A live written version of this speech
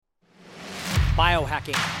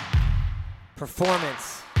biohacking,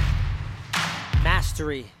 performance,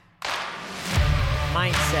 mastery,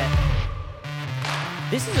 mindset.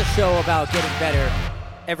 This is a show about getting better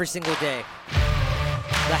every single day.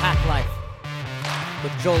 The Hack Life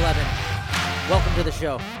with Joel Levin. Welcome to the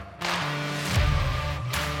show.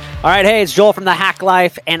 All right, hey, it's Joel from The Hack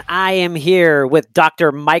Life, and I am here with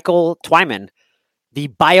Dr. Michael Twyman, the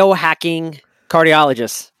biohacking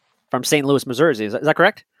cardiologist from St. Louis, Missouri. Is that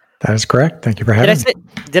correct? That is correct. Thank you for having me.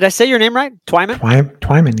 Did I say your name right? Twyman?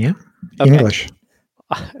 Twyman, yeah. Okay. English.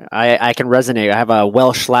 I can resonate. I have a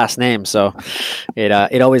Welsh last name, so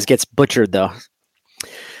it always gets butchered though.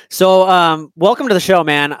 So welcome to the show,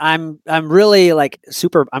 man. I'm really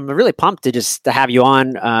I'm really pumped to have you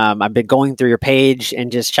on. I've been going through your page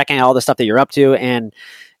and just checking out all the stuff that you're up to, and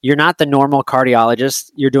you're not the normal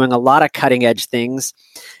cardiologist. You're doing a lot of cutting edge things,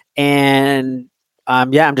 and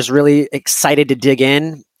I'm just really excited to dig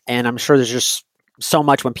in. And I'm sure there's just so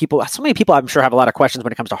many people I'm sure have a lot of questions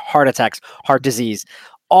when it comes to heart attacks, heart disease,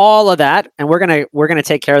 all of that. And we're going to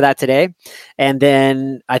take care of that today. And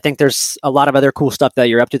then I think there's a lot of other cool stuff that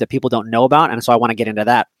you're up to that people don't know about. And so I want to get into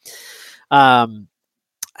that.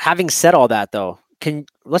 Having said all that though,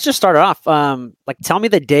 let's just start off. Tell me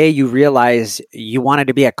the day you realized you wanted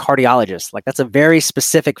to be a cardiologist. That's a very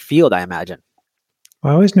specific field, I imagine.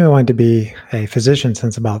 Well, I always knew I wanted to be a physician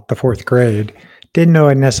since about the fourth grade. Didn't know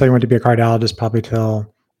I necessarily wanted to be a cardiologist probably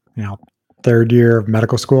till, third year of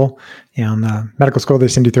medical school. In medical school, they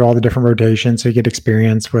send you through all the different rotations. So you get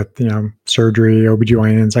experience with, surgery,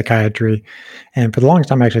 OBGYN, psychiatry. And for the longest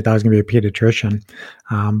time, I actually thought I was going to be a pediatrician.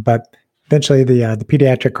 But eventually the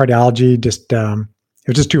pediatric cardiology it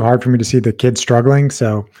was just too hard for me to see the kids struggling.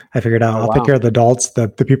 So I figured out I'll take care of the adults, the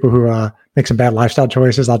people who make some bad lifestyle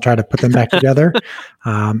choices. I'll try to put them back together.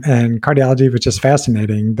 And cardiology was just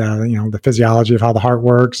fascinating. The physiology of how the heart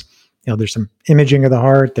works. There's some imaging of the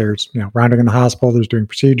heart. There's, rounding in the hospital. There's doing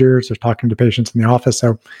procedures. There's talking to patients in the office.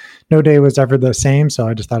 So no day was ever the same. So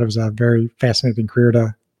I just thought it was a very fascinating career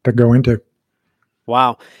to go into.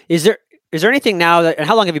 Wow. Is there anything now and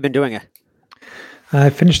how long have you been doing it? I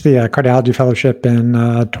finished the cardiology fellowship in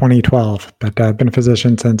 2012, but I've been a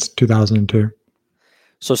physician since 2002.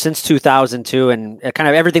 So since 2002, and kind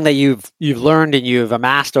of everything that you've learned and you've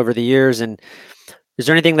amassed over the years, and is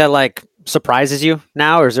there anything that surprises you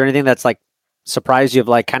now, or is there anything that's surprised you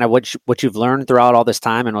of kind of what you've learned throughout all this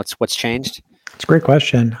time and what's changed? It's a great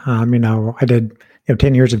question. I did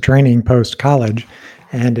 10 years of training post college.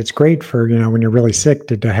 And it's great for, when you're really sick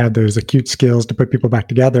to have those acute skills to put people back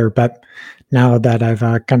together. But now that I've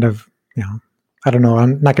I don't know,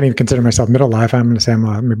 I'm not going to even consider myself middle life. I'm going to say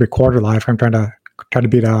I'm maybe quarter life. I'm trying to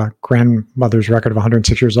beat a grandmother's record of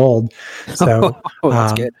 106 years old. So,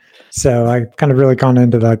 that's good. So I kind of really gone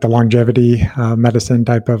into the longevity medicine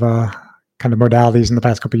type of kind of modalities in the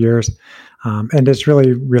past couple of years. And it's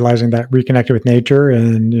really realizing that reconnecting with nature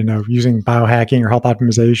and, using biohacking or health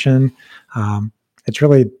optimization, it's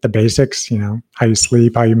really the basics, how you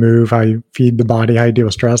sleep, how you move, how you feed the body, how you deal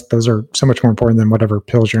with stress. Those are so much more important than whatever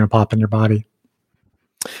pills you're going to pop in your body.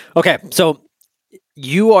 Okay. So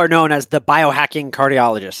you are known as the biohacking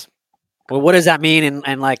cardiologist. Well, what does that mean?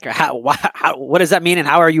 And what does that mean? And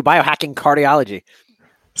how are you biohacking cardiology?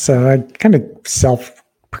 So I kind of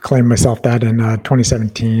self-proclaimed myself that in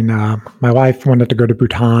 2017. My wife wanted to go to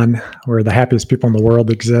Bhutan, where the happiest people in the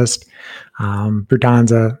world exist.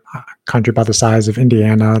 Bhutan's a country about the size of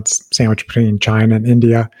Indiana. It's sandwiched between China and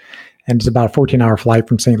India, and it's about a 14-hour flight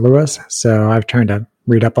from St. Louis. So I've tried to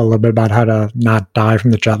read up a little bit about how to not die from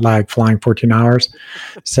the jet lag flying 14 hours.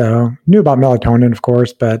 So knew about melatonin, of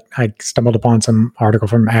course, but I stumbled upon some article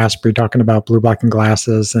from Asprey talking about blue blocking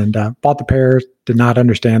glasses and bought the pair, did not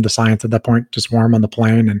understand the science at that point, just wore them on the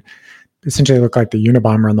plane and essentially looked like the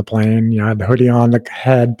Unabomber on the plane. I had the hoodie on, the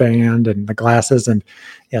headband, and the glasses, and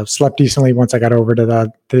slept decently once I got over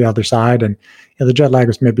to the other side. And the jet lag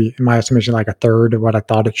was maybe, in my estimation, like a third of what I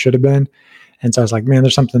thought it should have been. And so I was like, man,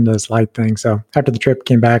 there's something to this light thing. So after the trip,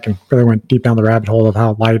 came back and really went deep down the rabbit hole of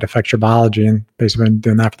how light affects your biology, and basically been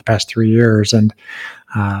doing that for the past 3 years. And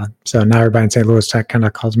so now everybody in St. Louis kind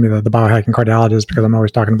of calls me the biohacking cardiologist because I'm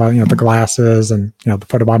always talking about the glasses and the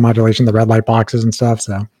photobiomodulation, the red light boxes and stuff.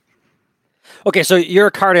 So. Okay, so you're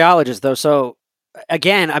a cardiologist, though. So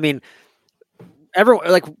again,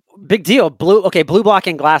 big deal. Blue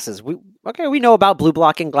blocking glasses. We know about blue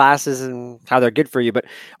blocking glasses and how they're good for you, but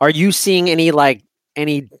are you seeing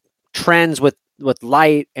any trends with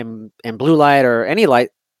light and blue light or any light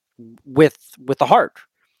with the heart?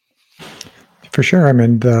 For sure. I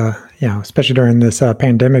mean, especially during this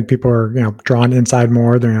pandemic, people are, drawn inside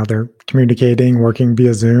more. They're communicating, working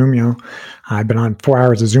via Zoom. I've been on 4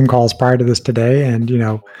 hours of Zoom calls prior to this today. And,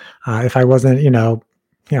 if I wasn't,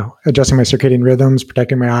 adjusting my circadian rhythms,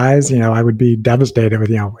 protecting my eyes, I would be devastated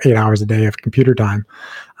with, 8 hours a day of computer time.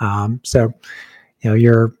 So,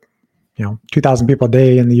 you're, 2,000 people a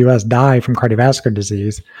day in the U.S. die from cardiovascular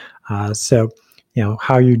disease. So,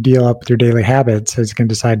 how you deal up with your daily habits is going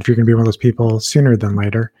to decide if you're going to be one of those people sooner than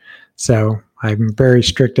later. So I'm very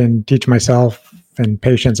strict and teach myself and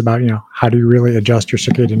patients about, how do you really adjust your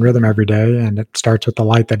circadian rhythm every day? And it starts with the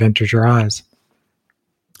light that enters your eyes.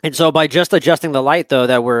 And so by just adjusting the light, though,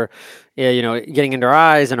 that we're, getting into our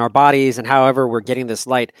eyes and our bodies and however we're getting this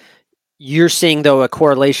light, you're seeing, though, a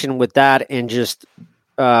correlation with that and just,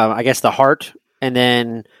 I guess, the heart, and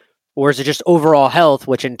then, or is it just overall health,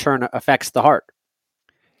 which in turn affects the heart?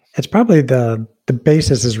 It's probably the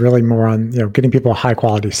basis is really more on, getting people high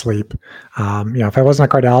quality sleep. If I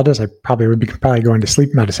wasn't a cardiologist, I probably would be going to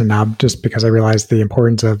sleep medicine now, just because I realized the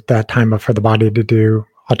importance of that time for the body to do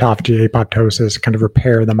autophagy, apoptosis, kind of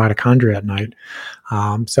repair the mitochondria at night.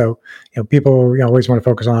 So people always want to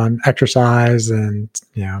focus on exercise and,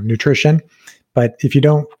 nutrition, but if you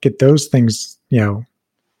don't get those things,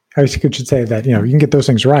 I should say that, you can get those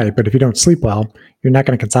things right, but if you don't sleep well, you're not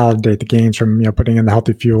going to consolidate the gains from, putting in the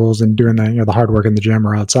healthy fuels and doing the, the hard work in the gym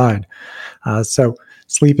or outside. So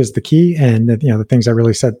sleep is the key. And, the things that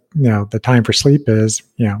really set, the time for sleep is,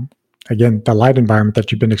 again, the light environment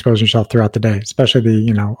that you've been exposing yourself throughout the day, especially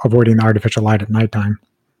the, avoiding the artificial light at nighttime.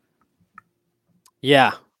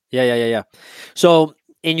 Yeah. So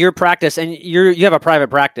in your practice, and you have a private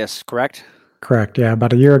practice, correct? Correct. Yeah.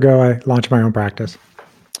 About a year ago, I launched my own practice.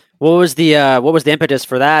 What was the impetus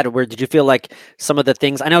for that? Where did you feel like some of the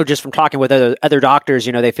things, I know just from talking with other doctors,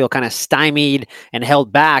 they feel kind of stymied and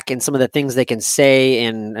held back in some of the things they can say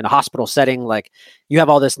in a hospital setting. Like, you have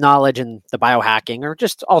all this knowledge in the biohacking or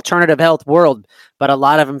just alternative health world, but a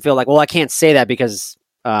lot of them feel like, well, I can't say that because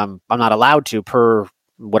I'm not allowed to per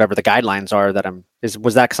whatever the guidelines are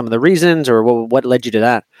was that some of the reasons, or what led you to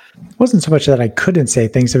that? It wasn't so much that I couldn't say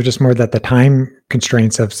things. It was just more that the time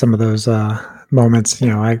constraints of some of those moments,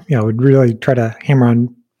 I would really try to hammer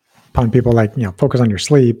upon people, like, focus on your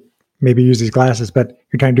sleep, maybe use these glasses, but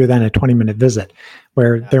you're trying to do that in a 20-minute visit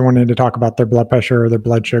where they wanted to talk about their blood pressure or their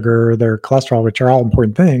blood sugar or their cholesterol, which are all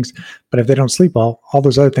important things. But if they don't sleep well, all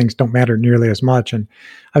those other things don't matter nearly as much. And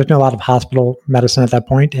I was doing a lot of hospital medicine at that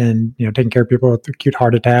point, and, taking care of people with acute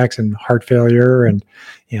heart attacks and heart failure and,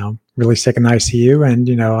 really sick in the ICU.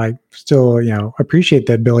 And, I still, appreciate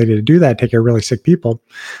the ability to do that, take care of really sick people.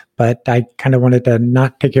 But I kind of wanted to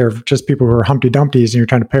not take care of just people who are Humpty Dumptys and you're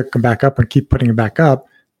trying to pick them back up and keep putting them back up.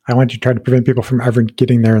 I wanted to try to prevent people from ever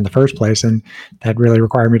getting there in the first place. And that really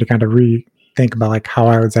required me to kind of rethink about, like, how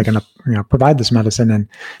I was going to, provide this medicine. And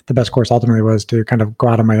the best course ultimately was to kind of go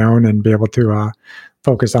out on my own and be able to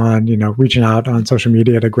focus on, reaching out on social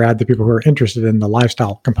media to grab the people who are interested in the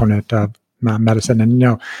lifestyle component of medicine. And,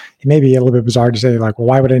 it may be a little bit bizarre to say, like, well,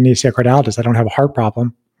 why would I need to see a cardiologist? I don't have a heart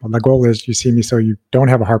problem. Well, the goal is you see me so you don't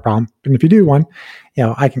have a heart problem. And if you do one,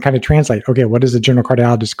 I can kind of translate, okay, what is the general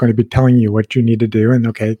cardiologist going to be telling you what you need to do? And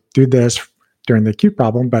okay, do this during the acute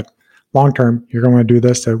problem, but long-term, you're going to do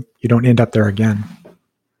this so you don't end up there again.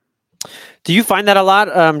 Do you find that a lot?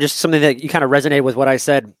 Just something that you kind of resonate with what I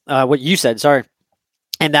said, what you said, sorry.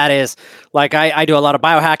 And that is, like, I do a lot of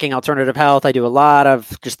biohacking, alternative health. I do a lot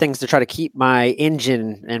of just things to try to keep my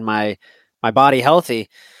engine and my body healthy.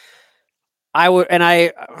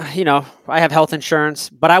 I have health insurance,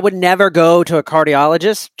 but I would never go to a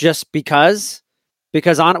cardiologist just because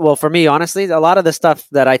for me, honestly, a lot of the stuff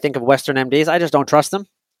that I think of Western MDs, I just don't trust them.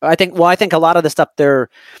 I think a lot of the stuff they're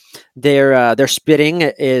spitting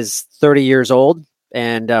is 30 years old,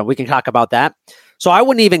 and we can talk about that. So I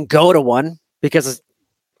wouldn't even go to one because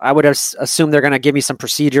I would assume they're going to give me some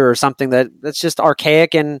procedure or something that's just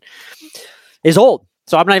archaic and is old.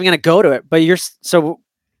 So I'm not even going to go to it. But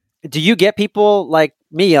do you get people like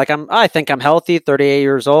me? Like, I think I'm healthy, 38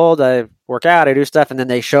 years old. I work out, I do stuff, and then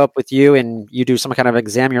they show up with you and you do some kind of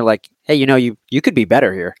exam. You're like, hey, you could be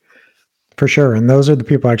better here. For sure. And those are the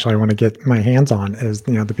people actually I want to get my hands on, is,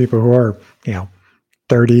 the people who are,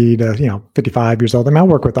 30 to, 55 years old. I mean, I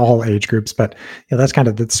work with all age groups, but that's kind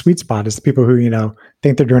of the sweet spot, is the people who,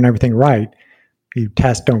 think they're doing everything right. You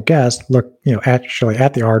test, don't guess, look, actually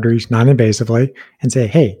at the arteries non-invasively and say,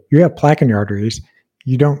 hey, you have plaque in your arteries.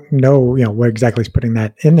 you don't know, what exactly is putting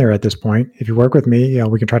that in there at this point. If you work with me,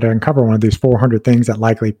 we can try to uncover one of these 400 things that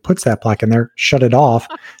likely puts that plaque in there, shut it off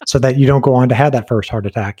so that you don't go on to have that first heart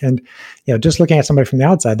attack. And, just looking at somebody from the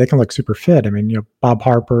outside, they can look super fit. I mean, Bob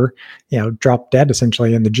Harper, dropped dead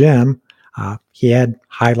essentially in the gym. He had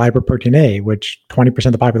high lipoprotein A, which 20%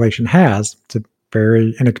 of the population has. It's a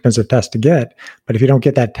very inexpensive test to get. But if you don't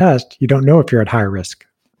get that test, you don't know if you're at high risk.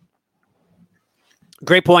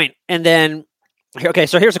 Great point. And then, okay,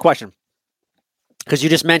 so here's a question. Because you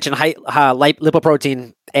just mentioned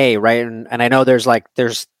lipoprotein A, right? And I know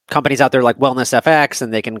there's companies out there like Wellness FX,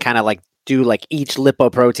 and they can kind of do each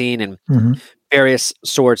lipoprotein and various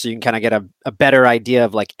sorts, so you can kind of get a better idea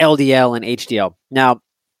of LDL and HDL. Now,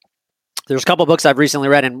 there's a couple of books I've recently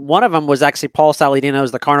read, and one of them was actually Paul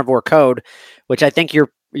Saladino's The Carnivore Code, which I think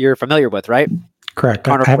you're familiar with, right? Correct.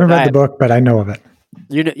 I haven't read the book, but I know of it.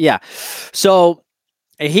 Yeah. So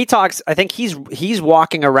he talks, I think he's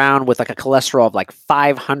walking around with a cholesterol of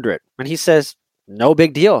 500, and he says, no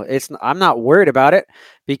big deal. I'm not worried about it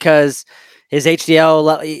because his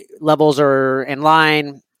HDL levels are in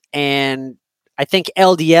line, and I think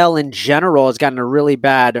LDL in general has gotten a really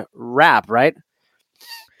bad rap, right?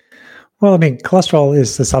 Well, I mean, cholesterol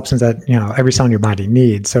is the substance that, every cell in your body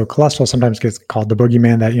needs. So cholesterol sometimes gets called the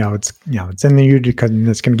boogeyman, that, it's in you because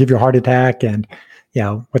it's going to give you a heart attack. And,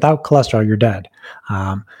 without cholesterol, you're dead.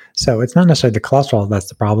 So it's not necessarily the cholesterol that's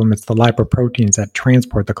the problem. It's the lipoproteins that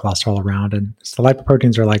transport the cholesterol around. And the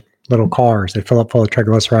lipoproteins are like little cars. They fill up full of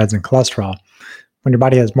triglycerides and cholesterol. When your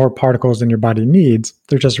body has more particles than your body needs,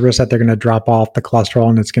 there's just a risk that they're going to drop off the cholesterol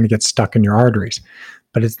and it's going to get stuck in your arteries.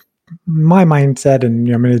 But it's my mindset, and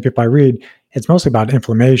many of the people I read, it's mostly about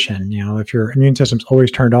inflammation. If your immune system's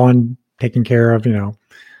always turned on, taking care of a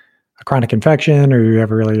chronic infection, or you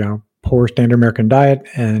have a really poor standard American diet,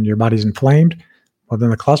 and your body's inflamed, well,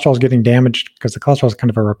 then the cholesterol is getting damaged because the cholesterol is kind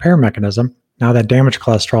of a repair mechanism. Now that damaged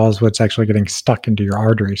cholesterol is what's actually getting stuck into your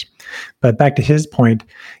arteries. But back to his point,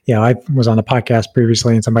 I was on the podcast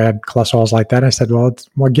previously, and somebody had cholesterols like that. I said, well,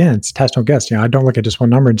 again, it's test no guess. I don't look at just one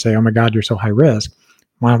number and say, oh my God, you're so high risk.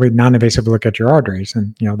 Why don't we non-invasively look at your arteries?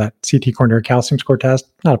 And, that CT coronary calcium score test,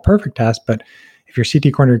 not a perfect test, but if your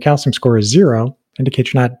CT coronary calcium score is 0,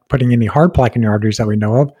 indicates you're not putting any hard plaque in your arteries that we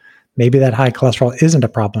know of. Maybe that high cholesterol isn't a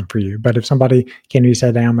problem for you. But if somebody came to you and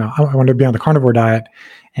said, I want to be on the carnivore diet,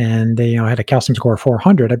 and they had a calcium score of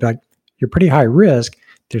 400, I'd be like, you're pretty high risk.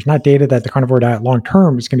 There's not data that the carnivore diet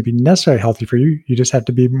long-term is going to be necessarily healthy for you. You just have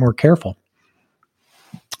to be more careful.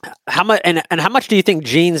 How much and how much do you think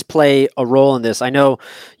genes play a role in this? I know,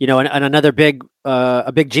 and another big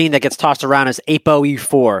a big gene that gets tossed around is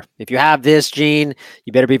ApoE4. If you have this gene,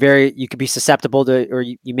 you better be you could be susceptible to, or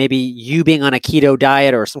you maybe you being on a keto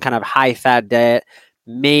diet or some kind of high fat diet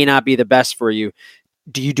may not be the best for you.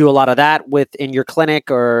 Do you do a lot of that in your clinic,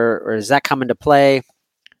 or does that come into play?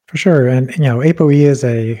 For sure. And, ApoE is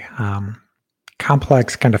a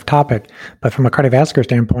complex kind of topic, but from a cardiovascular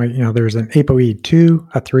standpoint, there's an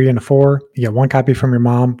ApoE2, a 3, and a 4. You get one copy from your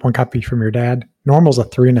mom, one copy from your dad. Normal's a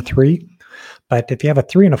 3 and a 3, but if you have a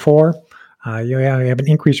 3 and a 4, you have an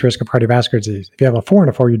increased risk of cardiovascular disease. If you have a 4 and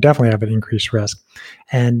a 4, you definitely have an increased risk,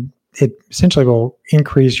 and it essentially will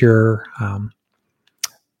increase your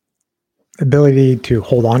ability to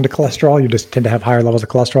hold on to cholesterol. You just tend to have higher levels of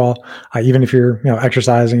cholesterol, even if you're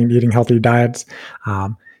exercising and eating healthy diets.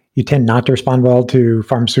 You tend not to respond well to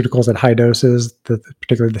pharmaceuticals at high doses,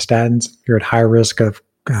 particularly the statins. You're at higher risk of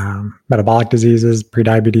metabolic diseases,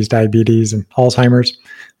 prediabetes, diabetes, and Alzheimer's,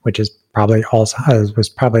 which is was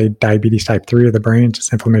probably diabetes type 3 of the brain,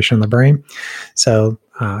 just inflammation in the brain. So,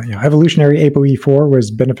 evolutionary ApoE4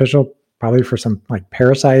 was beneficial probably for some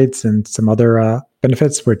parasites and some other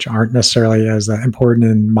benefits, which aren't necessarily as important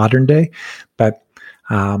in modern day. But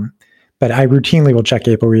I routinely will check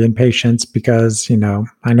ApoE in patients because, I know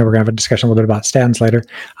we're going to have a discussion a little bit about statins later,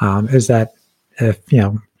 is that if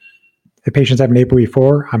patients have an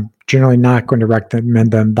ApoE4, I'm generally not going to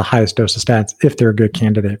recommend them the highest dose of statins if they're a good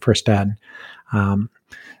candidate for a statin.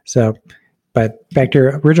 But back to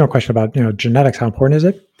your original question about, genetics, how important is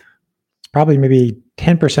it? It's probably maybe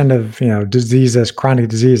 10% of, diseases, chronic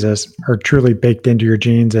diseases are truly baked into your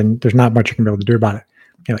genes, and there's not much you can be able to do about it.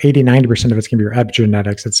 80, 90% of it's going to be your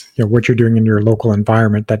epigenetics. It's, what you're doing in your local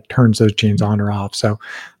environment that turns those genes on or off. So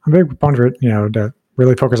I'm a big proponent for it, to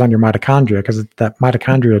really focus on your mitochondria, because that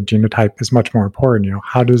mitochondria genotype is much more important.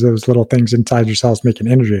 How does those little things inside your cells making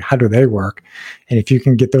energy? How do they work? And if you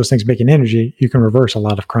can get those things making energy, you can reverse a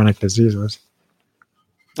lot of chronic diseases.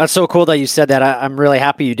 That's so cool that you said that. I'm really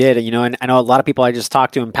happy you did. And I know a lot of people I just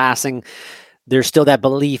talked to in passing, there's still that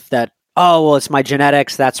belief that, oh, well, it's my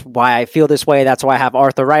genetics. That's why I feel this way. That's why I have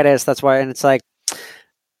arthritis. That's why. And it's like,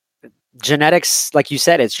 genetics, like you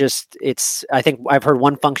said, I think I've heard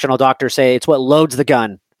one functional doctor say it's what loads the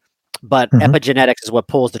gun, but epigenetics is what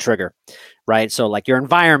pulls the trigger, right? So like your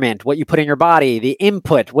environment, what you put in your body, the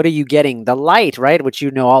input, what are you getting, the light, right? Which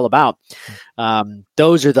you know all about.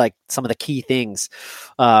 Those are like some of the key things.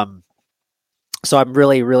 So I'm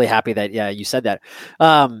really, really happy that, you said that.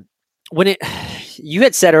 You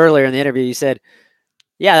had said earlier in the interview, you said,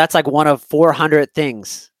 yeah, that's like one of 400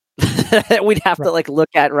 things that we'd have to like look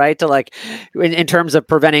at, right? To like, in terms of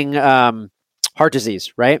preventing heart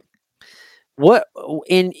disease, right? What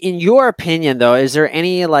in your opinion though, is there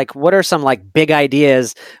any like, what are some like big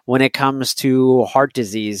ideas when it comes to heart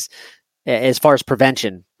disease as far as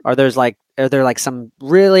prevention? Are there like some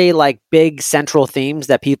really like big central themes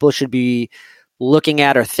that people should be looking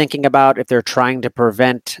at or thinking about if they're trying to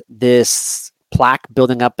prevent this plaque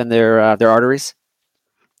building up in their arteries?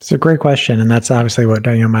 It's a great question, and that's obviously what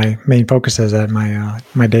my main focus is at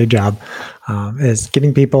my day job, is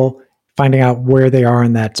getting people finding out where they are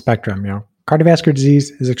in that spectrum. Cardiovascular disease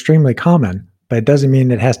is extremely common, but it doesn't mean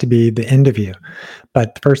it has to be the end of you.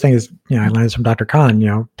 But the first thing is, I learned this from Dr.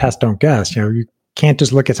 Khan. Test, don't guess. You can't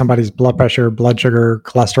just look at somebody's blood pressure, blood sugar,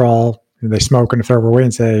 cholesterol. They smoke, and if they're overweight,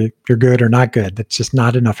 and say you're good or not good. That's just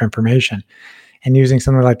not enough information. And using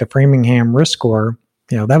something like the Framingham risk score,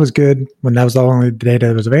 that was good when that was the only data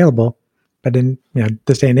that was available. But in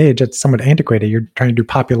this day and age, it's somewhat antiquated. You're trying to do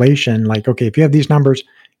population, like, okay, if you have these numbers,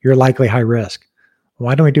 you're likely high risk.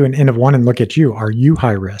 Why don't we do an N of 1 and look at you? Are you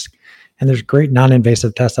high risk? And there's great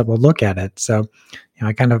non-invasive tests that will look at it. So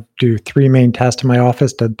I kind of do 3 main tests in my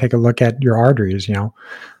office to take a look at your arteries.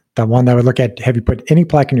 The one that would look at, have you put any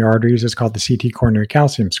plaque in your arteries, is called the CT coronary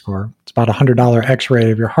calcium score. It's about a $100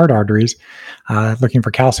 x-ray of your heart arteries, looking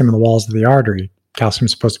for calcium in the walls of the artery. Calcium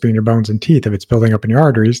is supposed to be in your bones and teeth. If it's building up in your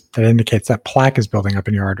arteries, that indicates that plaque is building up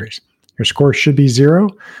in your arteries. Your score should be 0,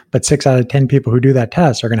 but 6 out of 10 people who do that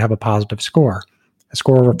test are going to have a positive score. A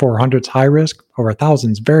score over 400 is high risk. Over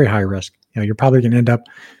 1,000 is very high risk. You're probably going to end up,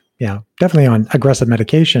 definitely on aggressive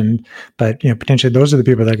medication, but potentially those are the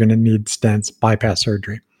people that are going to need stents, bypass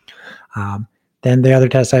surgery. Then the other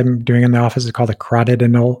test I'm doing in the office is called a carotid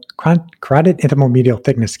intimal medial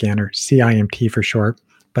thickness scanner, CIMT for short.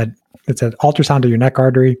 But it's an ultrasound of your neck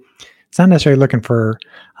artery. It's not necessarily looking for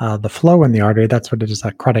the flow in the artery. That's what it is,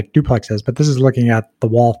 like cardiac duplex is. But this is looking at the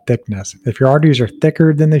wall thickness. If your arteries are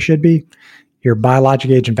thicker than they should be, your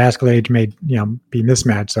biologic age and vascular age may be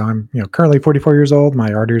mismatched. So I'm currently 44 years old.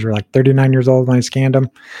 My arteries were like 39 years old when I scanned them.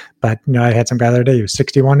 But I had some guy the other day, he was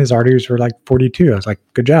 61. His arteries were like 42. I was like,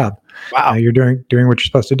 good job. Wow. You're doing what you're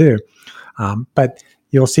supposed to do. But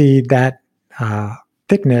you'll see that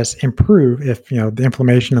thickness improve if the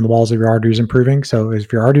inflammation in the walls of your arteries is improving. So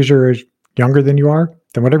if your arteries are younger than you are,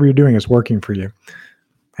 then whatever you're doing is working for you.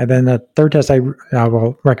 And then the third test I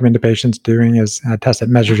will recommend to patients doing is a test that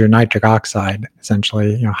measures your nitric oxide,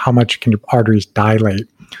 essentially, how much can your arteries dilate.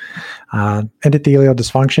 Endothelial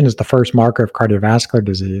dysfunction is the first marker of cardiovascular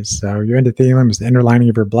disease. So your endothelium is the inner lining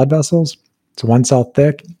of your blood vessels. It's 1 cell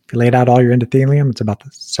thick. If you laid out all your endothelium, it's about the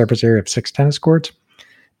surface area of 6 tennis courts.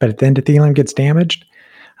 But if the endothelium gets damaged,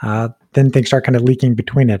 then things start kind of leaking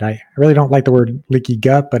between it. I really don't like the word leaky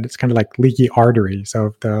gut, but it's kind of like leaky artery. So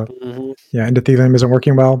if the endothelium isn't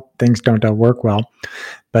working well, things don't work well.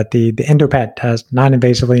 But the endopat test,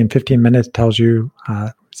 non-invasively in 15 minutes, tells you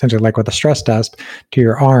essentially like with a stress test to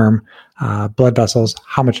your arm, blood vessels,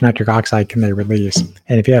 how much nitric oxide can they release.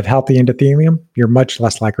 And if you have healthy endothelium, you're much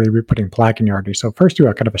less likely to be putting plaque in your arteries. So first do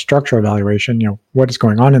a kind of a structural evaluation, what is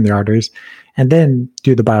going on in the arteries, and then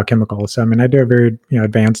do the biochemical. So, I do a very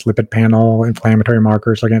advanced lipid panel, inflammatory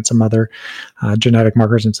markers, looking at some other genetic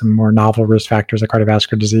markers and some more novel risk factors like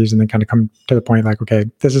cardiovascular disease, and then kind of come to the point like, okay,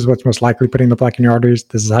 this is what's most likely putting the plaque in your arteries.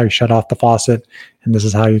 This is how you shut off the faucet, and this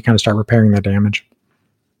is how you kind of start repairing the damage.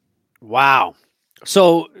 Wow.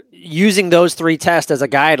 So using those 3 tests as a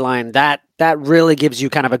guideline, that really gives you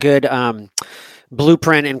kind of a good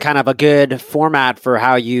blueprint and kind of a good format for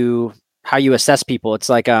how you assess people. It's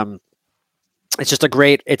like it's just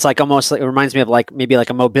it's like almost, it reminds me of like maybe like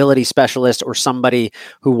a mobility specialist or somebody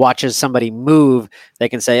who watches somebody move. They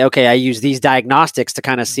can say, okay, I use these diagnostics to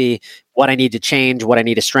kind of see what I need to change, what I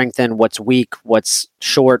need to strengthen, what's weak, what's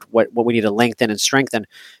short, what we need to lengthen and strengthen.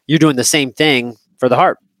 You're doing the same thing for the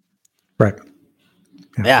heart. Right.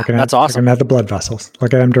 Yeah, that's awesome. Looking at the blood vessels.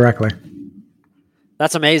 Look at them directly.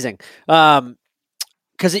 That's amazing.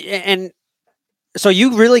 So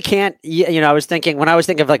you really can't, I was thinking, when I was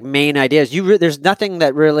thinking of like main ideas, there's nothing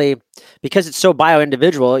that really, because it's so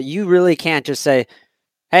bio-individual, you really can't just say,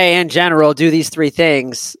 hey, in general, do these 3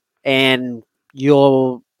 things and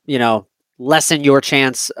you'll, lessen your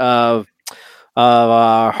chance of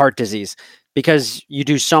of heart disease because you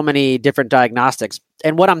do so many different diagnostics.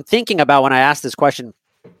 And what I'm thinking about when I ask this question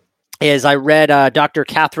is I read Dr.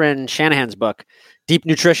 Catherine Shanahan's book, Deep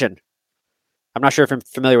Nutrition. I'm not sure if I'm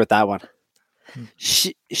familiar with that one.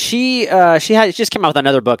 She just came out with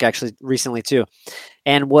another book actually recently too.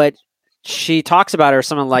 And what she talks about are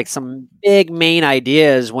some big main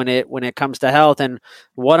ideas when it comes to health, and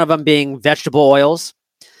one of them being vegetable oils.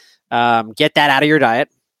 Get that out of your diet.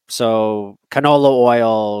 So canola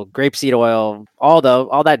oil, grapeseed oil, all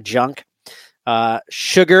that junk.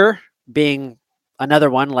 Sugar being another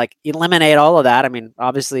one, like eliminate all of that. I mean,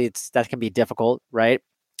 obviously that can be difficult, right?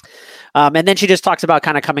 And then she just talks about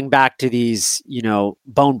kind of coming back to these,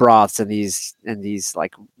 bone broths and these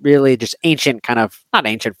like really just ancient kind of, not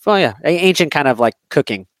ancient, ancient kind of like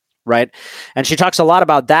cooking, right? And she talks a lot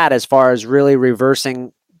about that as far as really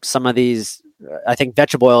reversing some of these. I think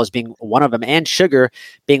vegetable oils being one of them, and sugar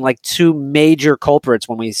being like two major culprits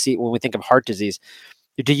when we think of heart disease.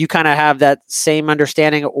 Do you kind of have that same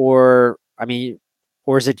understanding, or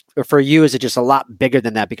is it for you? Is it just a lot bigger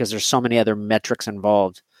than that because there's so many other metrics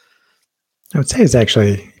involved? I would say it's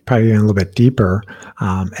actually probably even a little bit deeper,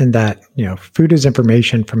 in that, food is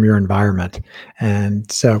information from your environment.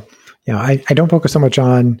 And so, I don't focus so much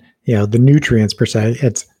on, the nutrients per se.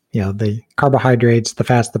 It's, the carbohydrates, the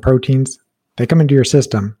fats, the proteins, they come into your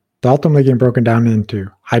system. They're ultimately getting broken down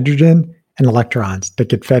into hydrogen and electrons that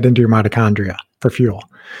get fed into your mitochondria for fuel.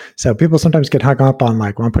 So people sometimes get hung up on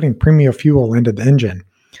like, well, I'm putting premium fuel into the engine.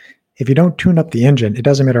 If you don't tune up the engine, it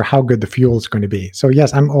doesn't matter how good the fuel is going to be. So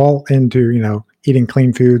yes, I'm all into, eating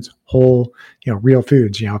clean foods, whole, real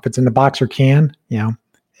foods. If it's in the box or can, and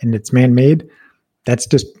it's man-made, that's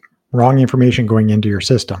just wrong information going into your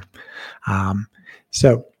system.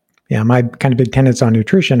 My kind of big tenets on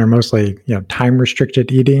nutrition are mostly, time-restricted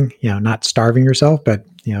eating, not starving yourself, but,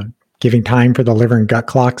 giving time for the liver and gut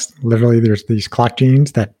clocks. Literally, there's these clock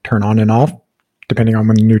genes that turn on and off depending on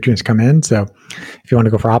when the nutrients come in. So if you want to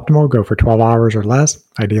go for optimal, go for 12 hours or less,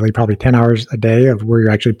 ideally probably 10 hours a day of where you're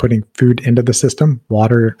actually putting food into the system.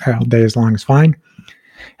 Water all day as long as fine.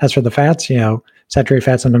 As for the fats, saturated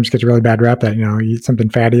fat sometimes gets a really bad rap that, you eat something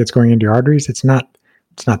fatty, it's going into your arteries. It's not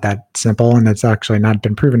that simple, and it's actually not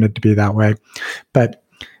been proven it to be that way. But,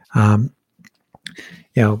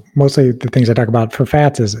 mostly the things I talk about for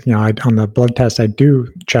fats is, on the blood test, I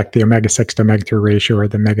do check the omega-6 to omega-3 ratio or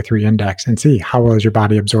the omega-3 index and see how well is your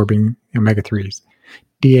body absorbing omega-3s.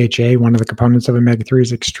 DHA, one of the components of omega-3,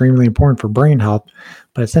 is extremely important for brain health,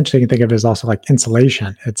 but essentially you can think of it as also like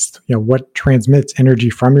insulation. It's, what transmits energy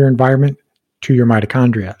from your environment to your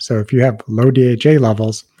mitochondria. So if you have low DHA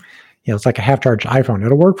levels, it's like a half-charged iPhone.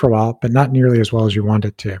 It'll work for a while, but not nearly as well as you want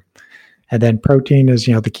it to. And then protein is,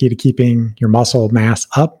 the key to keeping your muscle mass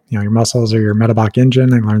up. Your muscles are your metabolic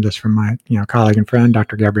engine. I learned this from my, colleague and friend,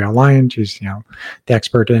 Dr. Gabrielle Lyon. She's, the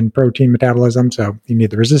expert in protein metabolism. So you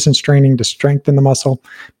need the resistance training to strengthen the muscle,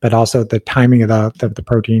 but also the timing of the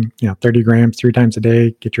protein, 30 grams 3 times a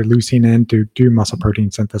day, get your leucine in to do muscle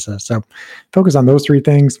protein synthesis. So focus on those 3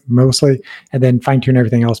 things mostly, and then fine tune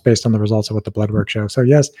everything else based on the results of what the blood work shows. So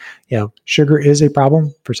yes, sugar is a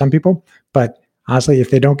problem for some people, but honestly, if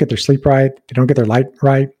they don't get their sleep right, they don't get their light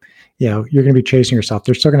right, you're going to be chasing yourself.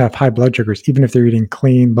 They're still going to have high blood sugars, even if they're eating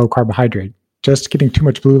clean, low carbohydrate. Just getting too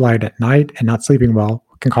much blue light at night and not sleeping well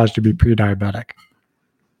can cause you to be pre-diabetic.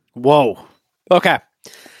 Whoa. Okay.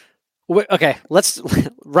 Okay. Let's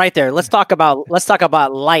talk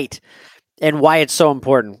about light and why it's so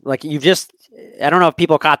important. Like I don't know if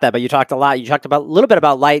people caught that, but you talked a little bit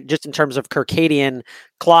about light just in terms of circadian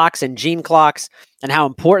clocks and gene clocks and how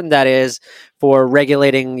important that is for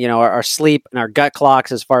regulating, our sleep and our gut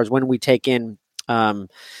clocks as far as when we take in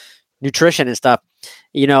nutrition and stuff,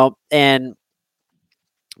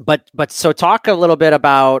 but so talk a little bit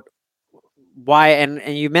about why,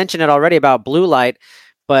 and you mentioned it already about blue light,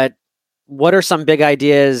 but what are some big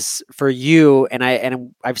ideas for you?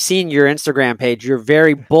 And I've seen your Instagram page. You're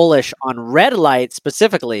very bullish on red light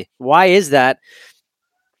specifically. Why is that?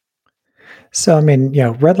 So,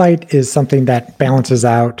 red light is something that balances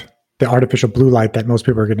out the artificial blue light that most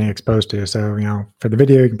people are getting exposed to. So, for the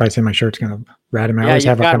video, you can probably see my shirt's kind of red. I always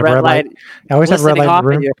have a kind of red light. I always have a red light in the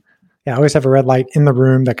room. I always have a red light in the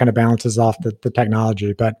room that kind of balances off the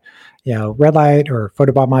technology. But, red light or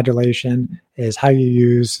photobiomodulation is how you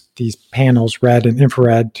use these panels, red and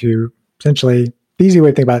infrared, to essentially, the easy way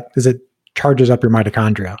to think about it is it charges up your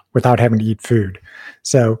mitochondria without having to eat food.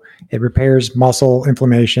 So it repairs muscle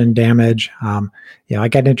inflammation, damage. I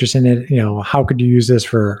got interested in it, how could you use this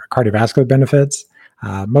for cardiovascular benefits?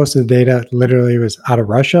 Most of the data literally was out of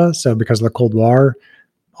Russia. So because of the Cold War,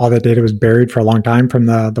 all that data was buried for a long time from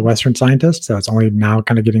the Western scientists, so it's only now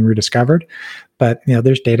kind of getting rediscovered. But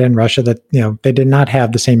there's data in Russia that they did not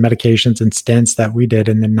have the same medications and stents that we did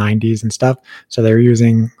in the 90s and stuff. So they were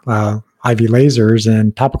using IV lasers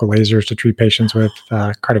and topical lasers to treat patients with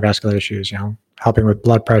cardiovascular issues. Helping with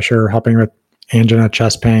blood pressure, helping with angina,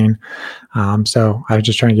 chest pain. So I was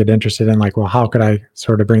just trying to get interested in how could I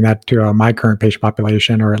sort of bring that to my current patient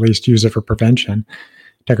population, or at least use it for prevention.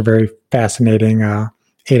 Took a very fascinating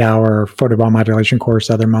 8-hour photobiomodulation course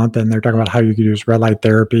the other month, and they're talking about how you could use red light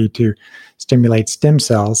therapy to stimulate stem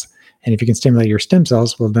cells. And if you can stimulate your stem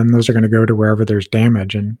cells, well, then those are going to go to wherever there's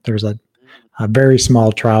damage. And there's a very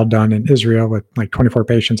small trial done in Israel with 24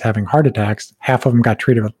 patients having heart attacks. Half of them got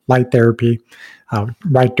treated with light therapy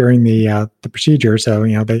right during the procedure. So,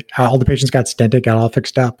 all the patients got stented, got all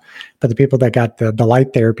fixed up. But the people that got the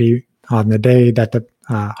light therapy on the day that the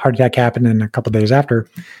heart attack happened and a couple of days after,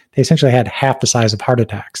 they essentially had half the size of heart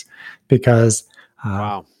attacks because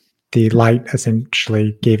the light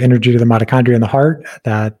essentially gave energy to the mitochondria in the heart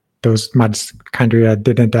that those mitochondria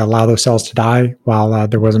didn't allow those cells to die while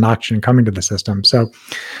there wasn't oxygen coming to the system. So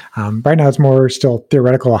right now it's more still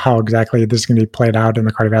theoretical how exactly this is going to be played out in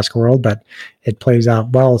the cardiovascular world, but it plays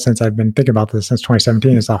out well since I've been thinking about this since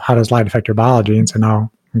 2017. Is how does light affect your biology? And so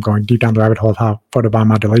now I'm going deep down the rabbit hole of how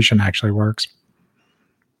photobiomodulation actually works.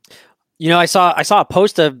 I saw a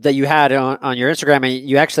post that you had on your Instagram, and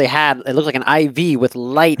you actually had, it looked like an IV with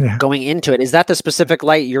light going into it. Is that the specific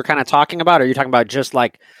light you're kind of talking about, or are you talking about just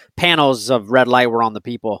panels of red light were on the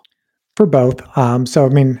people? For both. So,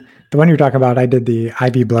 the one you're talking about, I did the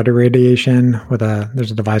IV blood irradiation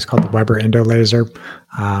there's a device called the Weber endo laser.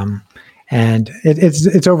 And it's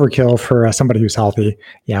overkill for somebody who's healthy.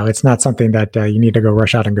 It's not something that you need to go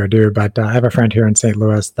rush out and go do. But I have a friend here in St.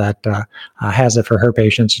 Louis that has it for her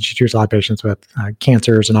patients. And she treats a lot of patients with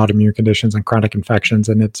cancers and autoimmune conditions and chronic infections.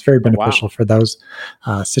 And it's very beneficial for those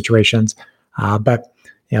situations. But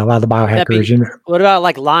a lot of the biohackers. What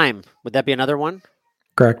about Lyme? Would that be another one?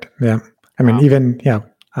 Correct. Yeah.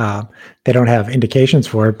 They don't have indications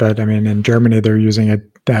for it, but in Germany, they're using it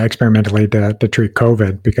experimentally to treat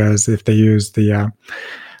COVID, because if they use the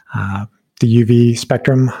UV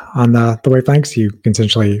spectrum on the wavelengths, you can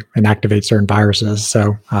essentially inactivate certain viruses.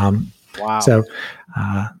 So, so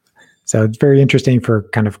it's very interesting for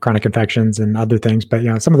kind of chronic infections and other things.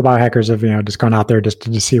 But some of the biohackers have just gone out there just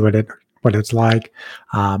to see what it's like.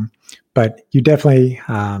 But you definitely.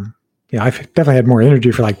 I've definitely had more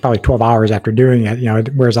energy for probably 12 hours after doing it.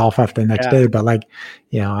 It wears off after the next day. But I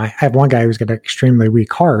have one guy who's got an extremely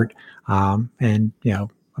weak heart, and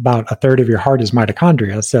about a third of your heart is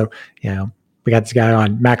mitochondria. So we got this guy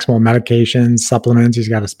on maximal medications, supplements. He's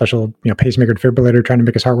got a special pacemaker defibrillator trying to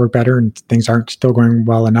make his heart work better, and things aren't still going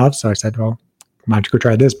well enough. So I said, well, why don't you go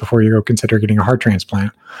try this before you go consider getting a heart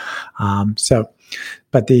transplant?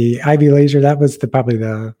 But the IV laser, that was definitely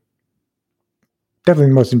the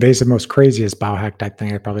most invasive, most craziest biohack type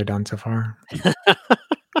thing I've probably done so far.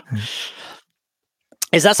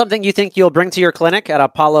 Is that something you think you'll bring to your clinic at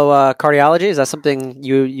Apollo Cardiology? Is that something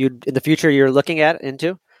you in the future you're looking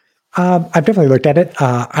into? I've definitely looked at it.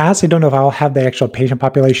 I honestly don't know if I'll have the actual patient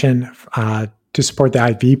population to support the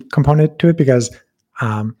IV component to it, because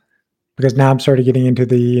now I'm sort of getting into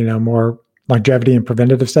the more longevity and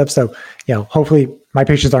preventative stuff. So, hopefully my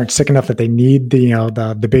patients aren't sick enough that they need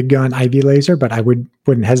the big gun IV laser, but I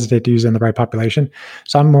wouldn't hesitate to use it in the right population.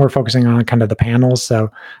 So I'm more focusing on kind of the panels.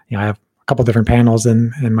 So, I have a couple different panels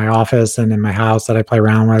in my office and in my house that I play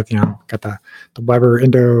around with. Got the Weber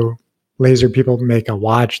endo laser. People make a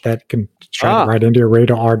watch that can shine right into your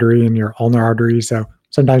radial artery and your ulnar artery. So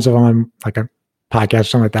sometimes if I'm on a podcast or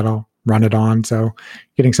something like that, I'll run it on. So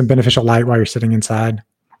getting some beneficial light while you're sitting inside.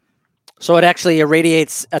 So it actually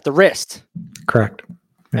irradiates at the wrist. Correct.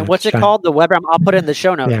 And what's it called? The Weber. I'll put it in the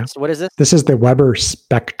show notes. Yeah. So what is this? This is the Weber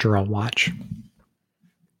Spectra watch.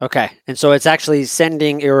 Okay, and so it's actually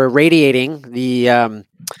sending or irradiating the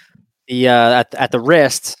at the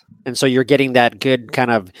wrist, and so you're getting that good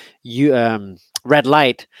kind of red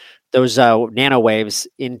light, those nano waves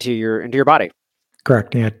into your body.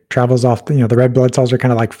 Correct. Yeah, it travels off. The red blood cells are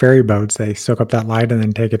kind of like ferry boats. They soak up that light and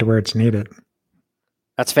then take it to where it's needed.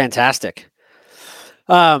 That's fantastic.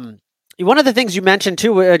 One of the things you mentioned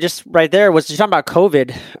too, just right there, was you're talking about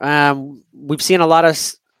COVID. We've seen a lot of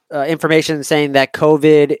information saying that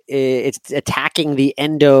COVID it's attacking the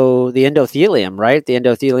endothelium, right? The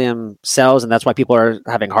endothelium cells, and that's why people are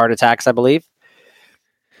having heart attacks, I believe.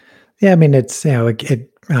 Yeah, it's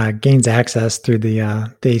it gains access through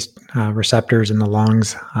the receptors in the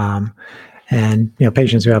lungs, And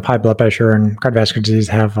patients who have high blood pressure and cardiovascular disease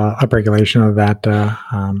have upregulation of that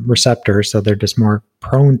receptor, so they're just more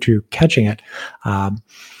prone to catching it.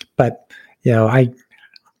 But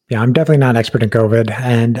I'm definitely not an expert in COVID,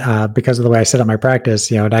 and because of the way I set up my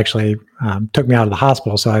practice, it actually took me out of the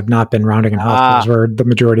hospital. So I've not been rounding in hospitals where the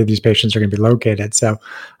majority of these patients are going to be located. So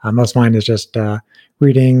most of mine is just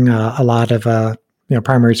reading a lot of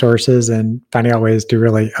primary sources and finding out ways to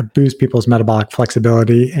really boost people's metabolic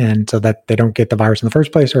flexibility, and so that they don't get the virus in the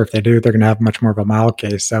first place, or if they do, they're going to have much more of a mild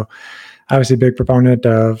case. So obviously, a big proponent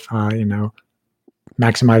of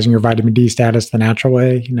maximizing your vitamin D status the natural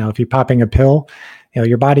way. If you're popping a pill,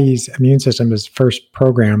 your body's immune system is first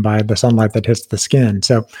programmed by the sunlight that hits the skin.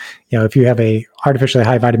 So, if you have a artificially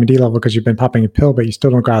high vitamin D level because you've been popping a pill, but you still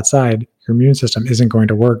don't go outside, your immune system isn't going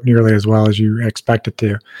to work nearly as well as you expect it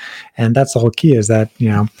to. And that's the whole key, is that,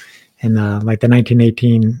 in like the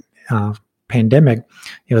 1918 pandemic,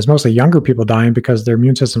 it was mostly younger people dying because their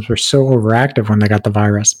immune systems were so overactive when they got the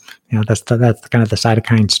virus. That's kind of the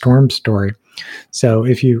cytokine storm story. So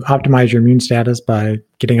if you optimize your immune status by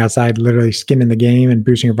getting outside, literally skin in the game, and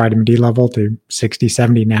boosting your vitamin D level to 60,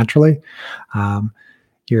 70 naturally,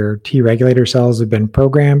 your T regulator cells have been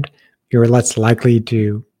programmed. You're less likely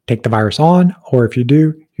to take the virus on, or if you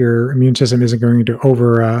do, your immune system isn't going to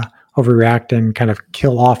overreact and kind of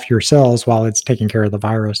kill off your cells while it's taking care of the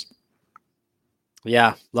virus.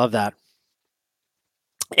 Yeah, love that.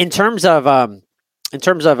 In terms of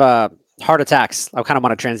heart attacks, I kind of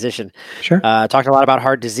want to transition. Sure. Talked a lot about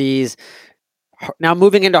heart disease. Now,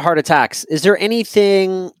 moving into heart attacks, is there any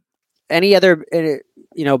other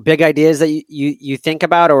big ideas that you think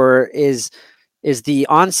about, or is the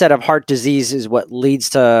onset of heart disease is what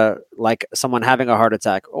leads to like someone having a heart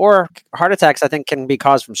attack? Or heart attacks, I think, can be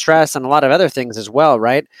caused from stress and a lot of other things as well,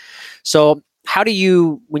 right? So how do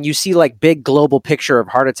you, when you see like big global picture of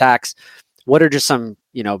heart attacks, what are just some,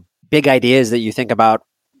 big ideas that you think about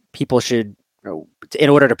people should, in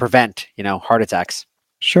order to prevent, heart attacks?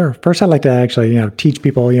 Sure. First, I'd like to actually, teach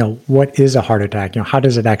people, what is a heart attack? How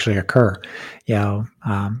does it actually occur?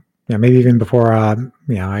 Maybe even before,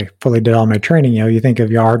 I fully did all my training, you think of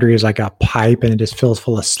your artery as like a pipe and it just fills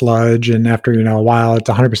full of sludge. And after, a while, it's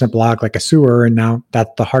 100% blocked like a sewer. And now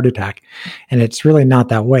that's the heart attack. And it's really not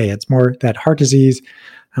that way. It's more that heart disease.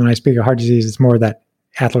 And when I speak of heart disease, it's more that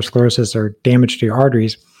atherosclerosis or damage to your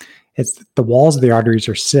arteries. It's the walls of the arteries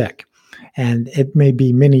are sick. And it may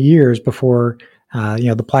be many years before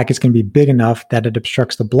the plaque is going to be big enough that it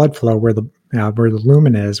obstructs the blood flow where the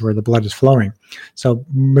lumen is, where the blood is flowing. So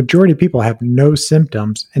majority of people have no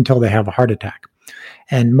symptoms until they have a heart attack.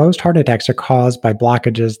 And most heart attacks are caused by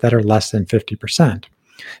blockages that are less than 50%.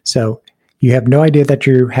 So you have no idea that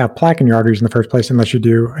you have plaque in your arteries in the first place unless you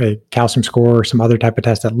do a calcium score or some other type of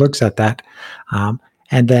test that looks at that.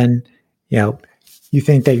 And then, you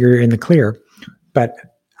think that you're in the clear. But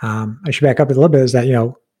I should back up a little bit, is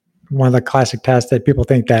that, one of the classic tests that people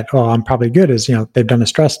think that, oh, I'm probably good, is, they've done a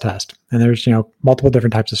stress test. And there's, multiple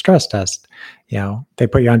different types of stress tests. They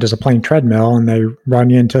put you on just a plain treadmill and they run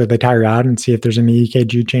you until they tire you out and see if there's any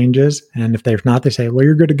EKG changes. And if there's not, they say, well,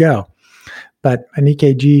 you're good to go. But an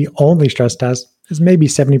EKG only stress test is maybe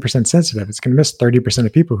 70% sensitive. It's going to miss 30%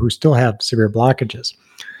 of people who still have severe blockages.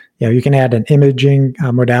 You can add an imaging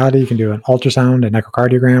modality. You can do an ultrasound, an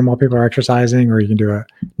echocardiogram while people are exercising, or you can do a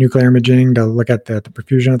nuclear imaging to look at the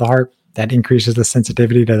perfusion of the heart. That increases the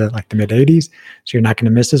sensitivity to the mid 80s. So you're not going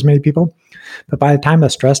to miss as many people. But by the time a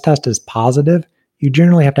stress test is positive, you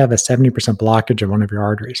generally have to have a 70% blockage of one of your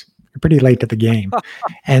arteries. You're pretty late to the game.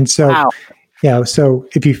 And so, wow. So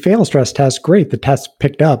if you fail a stress test, great. The test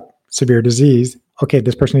picked up severe disease. Okay,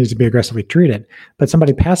 this person needs to be aggressively treated. But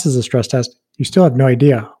somebody passes a stress test, you still have no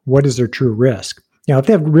idea what is their true risk. If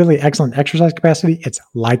they have really excellent exercise capacity, it's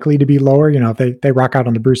likely to be lower. If they rock out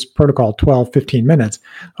on the Bruce protocol 12, 15 minutes,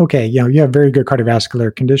 okay, you have very good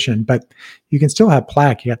cardiovascular condition, but you can still have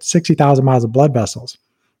plaque. You got 60,000 miles of blood vessels.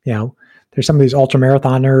 There's some of these ultra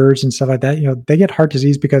marathoners and stuff like that. They get heart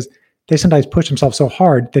disease because they sometimes push themselves so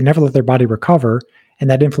hard, they never let their body recover. And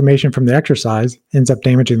that inflammation from the exercise ends up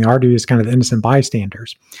damaging the arteries, kind of the innocent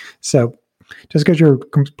bystanders. So just because you're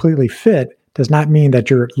completely fit does not mean that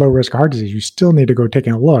you're at low risk of heart disease. You still need to go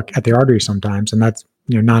taking a look at the artery sometimes. And that's,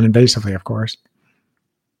 non-invasively, of course.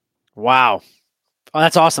 Wow. Oh,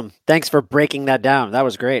 that's awesome. Thanks for breaking that down. That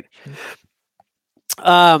was great.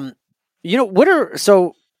 What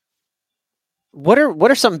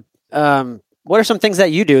are some things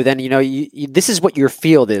that you do then? This is what your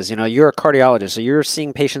field is. You're a cardiologist, so you're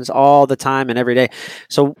seeing patients all the time and every day.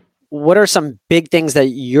 So what are some big things that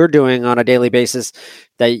you're doing on a daily basis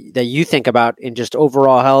that you think about in just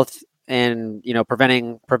overall health and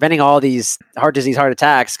preventing all these heart disease, heart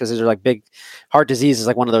attacks, because these are like big heart disease is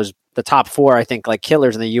like one of those the top 4 I think like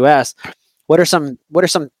killers in the U.S. What are some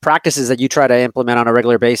practices that you try to implement on a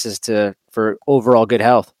regular basis for overall good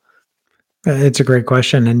health? It's a great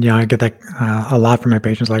question, and I get that a lot from my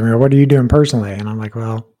patients. Like, what are you doing personally? And I'm like,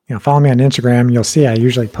 well, follow me on Instagram. You'll see I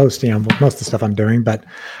usually post most of the stuff I'm doing, but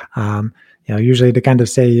usually to kind of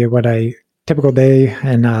say what a typical day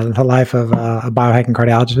in the life of a biohacking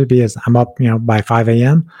cardiologist would be is I'm up by 5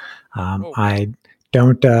 a.m. I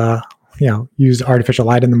don't use artificial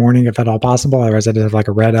light in the morning if at all possible. Otherwise, I just have like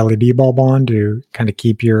a red LED bulb on to kind of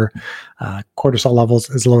keep your cortisol levels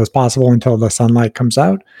as low as possible until the sunlight comes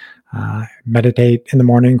out. Meditate in the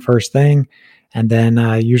morning first thing, and then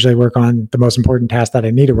usually work on the most important task that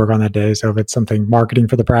I need to work on that day. So if it's something marketing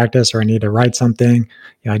for the practice or I need to write something,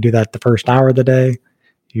 I do that the first hour of the day.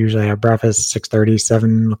 Usually I have breakfast 6:30,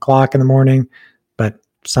 7 o'clock in the morning, but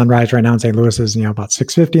sunrise right now in St. Louis is about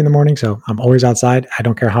 6:50 in the morning. So I'm always outside. I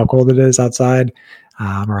don't care how cold it is outside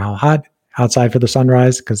or how hot outside for the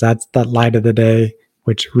sunrise, because that's that light of the day,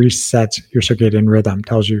 which resets your circadian rhythm,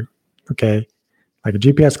 tells you, okay, like a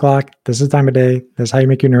GPS clock, this is the time of day, this is how you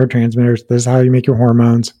make your neurotransmitters, this is how you make your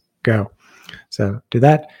hormones, go. So do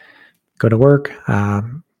that, go to work,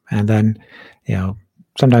 and then,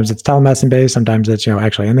 sometimes it's telemedicine based, sometimes it's,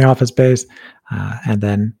 actually in the office based, and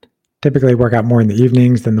then typically work out more in the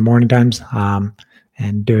evenings than the morning times,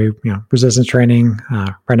 and do, resistance training.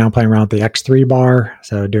 Right now I'm playing around with the X3 bar,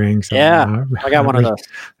 so doing some... I got one of those.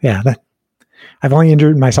 Yeah, I've only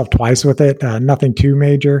injured myself twice with it, nothing too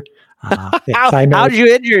major. How did you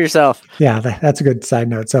injure yourself? Yeah, that's a good side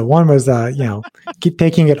note. So one was, keep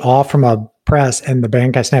taking it off from a press, and the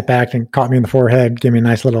band guy snapped back and caught me in the forehead, gave me a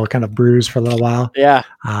nice little kind of bruise for a little while. Yeah.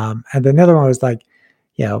 And then the other one was like,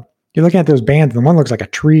 you're looking at those bands, and one looks like a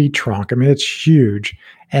tree trunk. I mean, it's huge.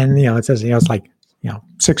 And, it says, it's like,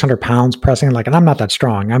 600 pounds pressing, like, and I'm not that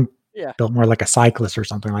strong. I'm built more like a cyclist or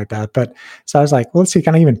something like that. But so I was like, well, let's see,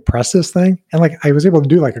 can I even press this thing? And like, I was able to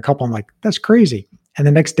do like a couple. I'm like, that's crazy. And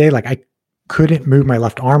the next day, like, I couldn't move my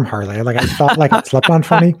left arm hardly. Like, I felt like it slept on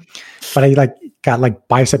funny, but I like got like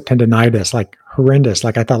bicep tendonitis, like horrendous.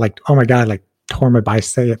 Like, I thought like, oh my God, like tore my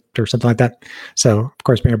bicep or something like that. So of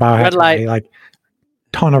course, being a biohacker, like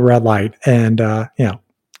ton of red light and,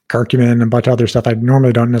 curcumin and a bunch of other stuff I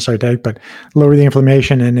normally don't necessarily take, but lower the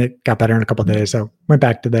inflammation, and it got better in a couple of days. So went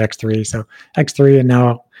back to the X3. So X3, and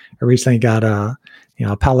now I recently got a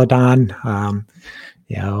Peloton,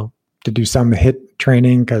 to do some HIIT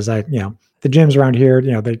training, because the gyms around here,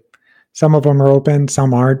 some of them are open,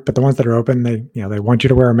 some aren't, but the ones that are open, they want you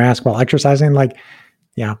to wear a mask while exercising. Like,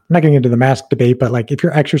 I'm not getting into the mask debate, but like if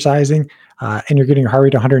you're exercising and you're getting your heart rate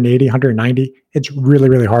to 180, 190, it's really,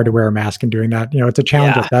 really hard to wear a mask and doing that. It's a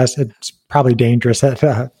challenge at best. It's probably dangerous at,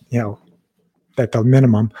 at the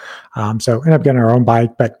minimum. So ended up getting our own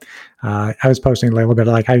bike, but I was posting a little bit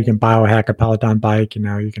of like how you can biohack a Peloton bike.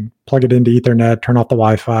 You can plug it into Ethernet, turn off the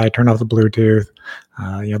Wi-Fi, turn off the Bluetooth,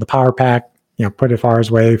 the power pack, put it far as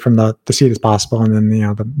away from the seat as possible. And then,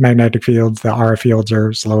 the magnetic fields, the RF fields are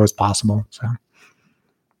as low as possible. So.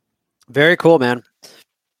 Very cool, man.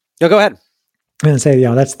 Go ahead. And say,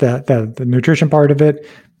 that's the nutrition part of it.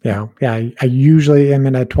 I usually am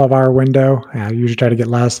in a 12-hour window. I usually try to get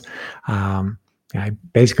less. I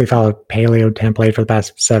basically follow a paleo template for the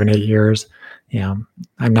past 7-8 years. I'm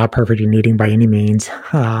not perfect in eating by any means,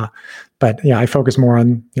 but I focus more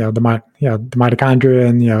on the mitochondria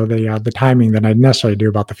and the timing than I necessarily do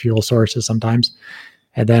about the fuel sources sometimes.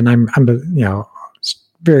 And then I'm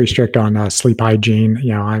very strict on sleep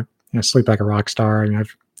hygiene. I sleep like a rock star.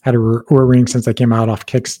 I've had a Oura ring since I came out off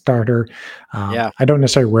Kickstarter. I don't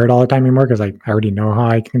necessarily wear it all the time anymore because I already know how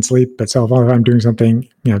I can sleep. But so if I'm doing something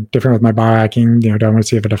different with my biohacking, do I want to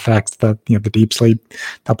see if it affects the the deep sleep?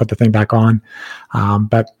 I'll put the thing back on.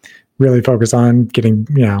 But really focus on getting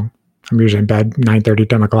I'm usually in bed 9:30,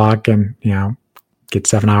 10 o'clock, and get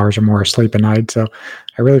 7 hours or more sleep a night. So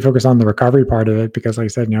I really focus on the recovery part of it because, like I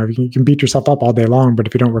said, you can beat yourself up all day long, but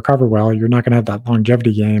if you don't recover well, you're not going to have that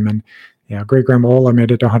longevity game. And great grandma Ola made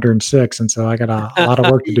it to 106, and so I got a lot of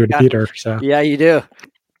work to do to beat her. So yeah, you do.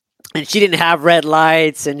 And she didn't have red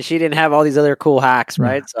lights, and she didn't have all these other cool hacks,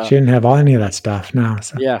 right? So she didn't have any of that stuff. No.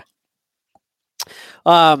 So. Yeah.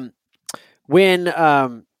 When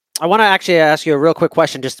I want to actually ask you a real quick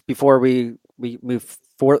question just before we move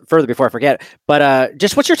further before I forget. But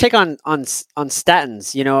just what's your take on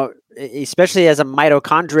statins? Especially as a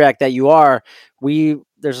mitochondriac that you are, we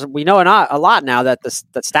know a lot now that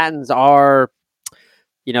that statins are.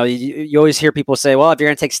 You always hear people say, well, if you're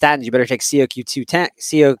going to take statins, you better take CoQ10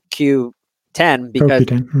 because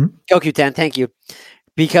CoQ10. CoQ10. Thank you.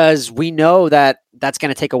 because we know that that's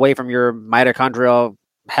going to take away from your mitochondrial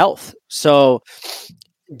health. So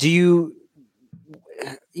do you,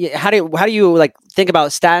 how do you like think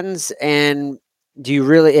about statins, and do you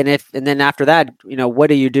really, and then after that, what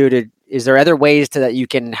do you do is there other ways that you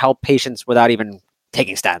can help patients without even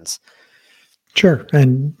taking statins? Sure.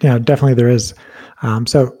 And, definitely there is.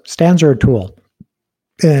 So statins are a tool.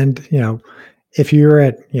 And, if you're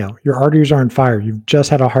at, your arteries are on fire, you've just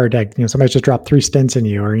had a heart attack, somebody's just dropped 3 stents in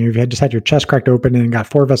you, or you've just had your chest cracked open and got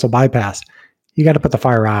 4 vessel bypass, you got to put the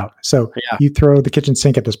fire out. So you throw the kitchen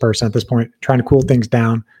sink at this person at this point, trying to cool things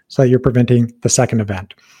down so that you're preventing the second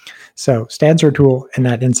event. So statins are a tool in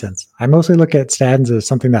that instance. I mostly look at statins as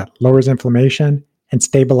something that lowers inflammation and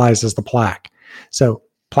stabilizes the plaque. So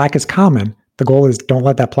plaque is common. The goal is don't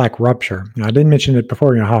let that plaque rupture. I didn't mention it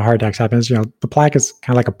before, how heart attacks happens. The plaque is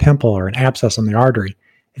kind of like a pimple or an abscess on the artery.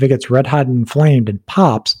 If it gets red hot and inflamed and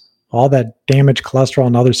pops, all that damaged cholesterol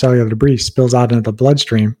and other cellular debris spills out into the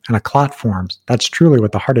bloodstream and a clot forms. That's truly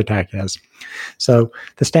what the heart attack is. So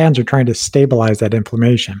the statins are trying to stabilize that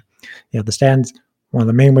inflammation. The statins, one of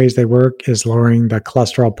the main ways they work is lowering the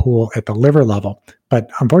cholesterol pool at the liver level. But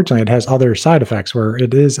unfortunately, it has other side effects where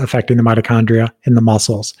it is affecting the mitochondria in the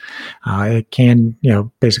muscles. It can,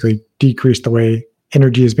 basically decrease the way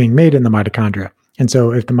energy is being made in the mitochondria. And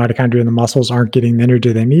so if the mitochondria in the muscles aren't getting the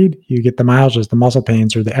energy they need, you get the myalgias, the muscle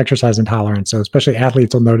pains, or the exercise intolerance. So especially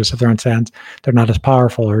athletes will notice if they're on statins, they're not as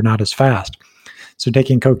powerful or not as fast. So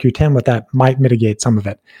taking CoQ10 with that might mitigate some of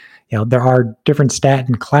it. There are different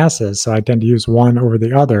statin classes, so I tend to use one over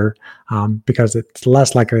the other because it's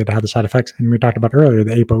less likely to have the side effects. And we talked about earlier,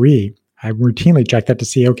 the ApoE. I routinely check that to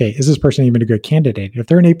see, okay, is this person even a good candidate? If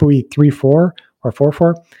they're an ApoE 3-4 or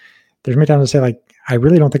 4-4, there's many times I say, I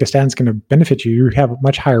really don't think a statin is going to benefit you. You have a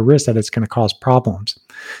much higher risk that it's going to cause problems.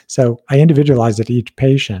 So I individualize it to each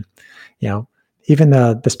patient. Even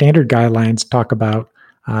the standard guidelines talk about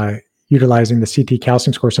utilizing the CT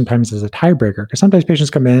calcium score sometimes as a tiebreaker, because sometimes patients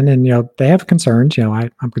come in and, they have concerns.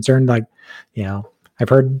 I'm concerned, I've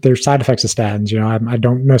heard there's side effects of statins. I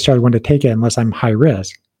don't necessarily want to take it unless I'm high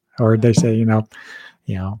risk. Or they say,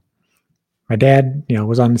 my dad,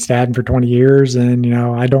 was on the statin for 20 years and,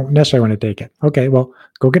 I don't necessarily want to take it. Okay, well,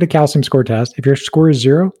 go get a calcium score test. If your score is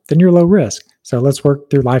 0, then you're low risk. So let's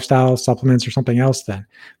work through lifestyle supplements or something else then.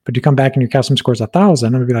 But you come back and your calcium score is 1,000,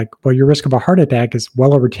 I'm going to be like, well, your risk of a heart attack is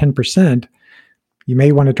well over 10%. You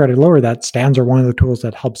may want to try to lower that. Statins are one of the tools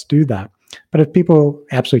that helps do that. But if people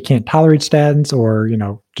absolutely can't tolerate statins or,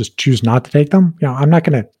 just choose not to take them, I'm not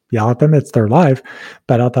going to yell at them. It's their life.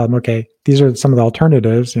 But I'll tell them, okay, these are some of the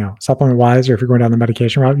alternatives, supplement wise, or if you're going down the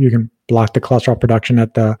medication route, you can block the cholesterol production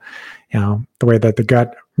at the way that the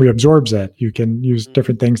gut reabsorbs it. You can use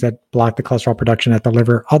different things that block the cholesterol production at the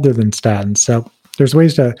liver other than statins. So there's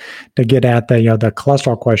ways to get at the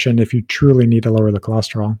cholesterol question if you truly need to lower the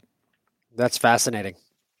cholesterol. That's fascinating.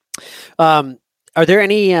 Are there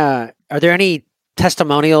any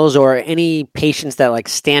testimonials or any patients that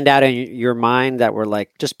stand out in your mind that were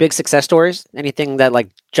just big success stories? Anything that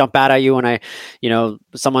jump out at you when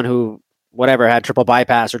someone who whatever had triple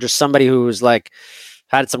bypass, or just somebody who was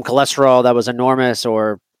had some cholesterol that was enormous,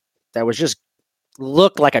 or that was just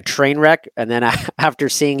looked like a train wreck, and then after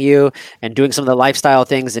seeing you and doing some of the lifestyle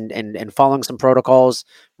things and following some protocols,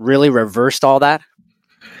 really reversed all that?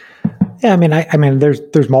 Yeah, I mean,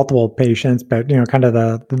 there's multiple patients, but kind of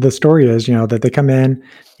the story is, that they come in,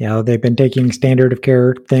 they've been taking standard of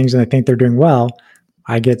care things and they think they're doing well.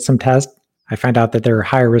 I get some tests, I find out that they're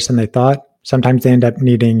higher risk than they thought. Sometimes they end up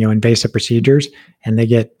needing, invasive procedures, and they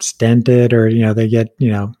get stented, or they get,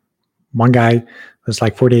 one guy was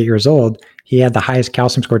 48 years old. He had the highest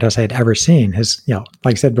calcium score test I had ever seen. His, like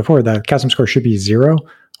I said before, the calcium score should be 0.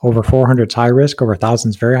 Over 400 is high risk, over 1,000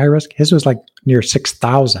 is very high risk. His was near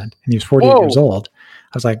 6,000, and he was 48 years old.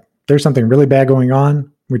 I was like, there's something really bad going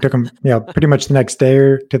on. We took him, pretty much the next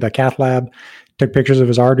day to the cath lab, took pictures of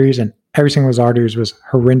his arteries, and every single of his arteries was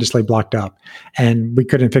horrendously blocked up. And we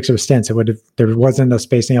couldn't fix it with stents. There wasn't a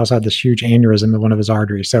space, and he also had this huge aneurysm in one of his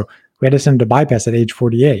arteries. So we had to send him to bypass at age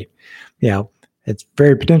 48. It's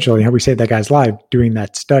very potential, we saved that guy's life doing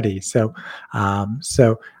that study. So I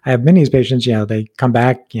have many of these patients, they come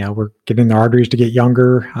back, we're getting their arteries to get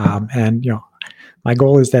younger. And my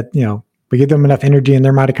goal is that, we give them enough energy in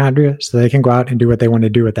their mitochondria so they can go out and do what they want to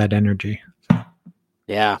do with that energy.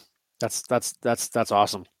 Yeah, that's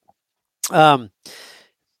awesome. Is there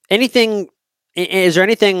anything,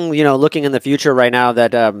 looking in the future right now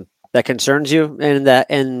that concerns you in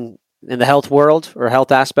the health world or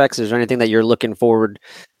health aspects? Is there anything that you're looking forward,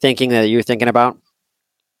 that you're thinking about?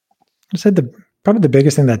 I said probably the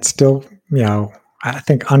biggest thing that's still, I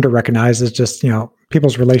think under-recognized is just,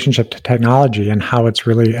 people's relationship to technology and how it's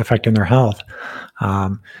really affecting their health.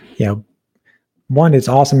 Um, you know, One, it's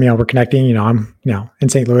awesome. We're connecting. I'm, in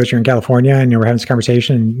St. Louis, you're in California, and we're having this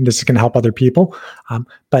conversation. And this is going to help other people.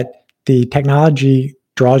 But the technology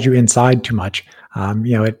draws you inside too much.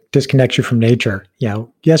 It disconnects you from nature.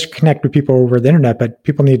 Yes, connect with people over the internet, but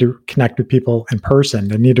people need to connect with people in person.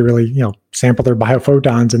 They need to really, sample their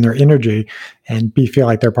biophotons and their energy, and feel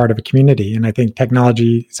like they're part of a community. And I think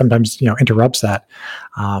technology sometimes, interrupts that.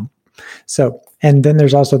 And then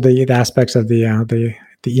there's also the aspects of the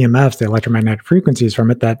EMFs, the electromagnetic frequencies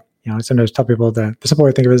from it that, I sometimes tell people that the simple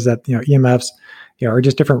way to think of it is that, EMFs, are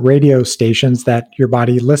just different radio stations that your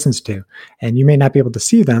body listens to. And you may not be able to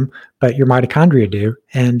see them, but your mitochondria do.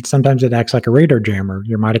 And sometimes it acts like a radar jammer.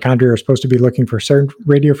 Your mitochondria are supposed to be looking for certain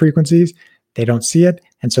radio frequencies. They don't see it.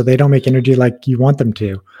 And so they don't make energy like you want them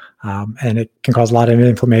to. And it can cause a lot of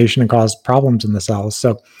inflammation and cause problems in the cells.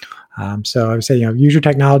 So I would say, use your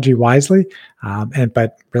technology wisely,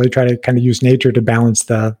 but really try to kind of use nature to balance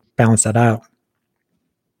that out.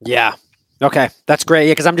 Yeah. Okay. That's great.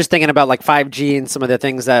 Yeah. Cause I'm just thinking about like 5G and some of the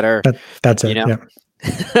things that are, that's it. Yeah.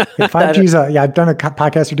 5G's, I've done a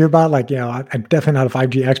podcast or two about I'm definitely not a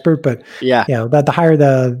 5G expert, but that the higher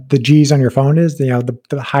the G's on your phone is,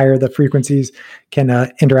 the higher the frequencies can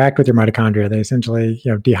interact with your mitochondria. They essentially,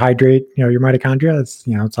 dehydrate, your mitochondria. It's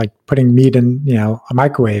like putting meat in, a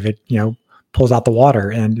microwave. It, pulls out the water.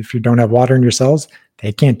 And if you don't have water in your cells,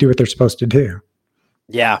 they can't do what they're supposed to do.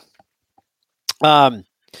 Yeah.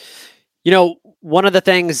 One of the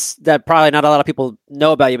things that probably not a lot of people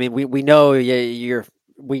know about you, I mean, we know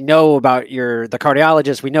we know about the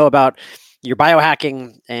cardiologist, we know about your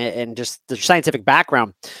biohacking and just the scientific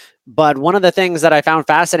background. But one of the things that I found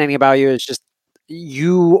fascinating about you is just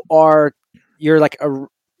you're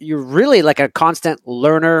really like a constant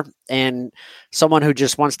learner and someone who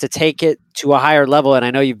just wants to take it to a higher level. And I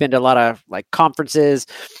know you've been to a lot of like conferences.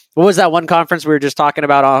 What was that one conference we were just talking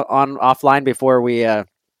about on offline before we?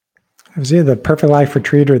 It was either the Perfect Life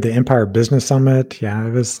Retreat or the Empire Business Summit. Yeah,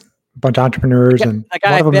 it was a bunch of entrepreneurs, and a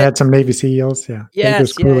lot of them had some Navy SEALs. Yeah,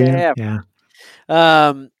 yes, yeah.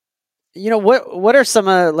 What are some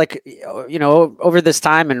over this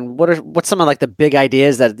time, and what's some of like the big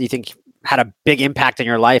ideas that you think had a big impact in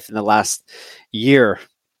your life in the last year?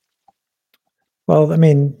 Well, I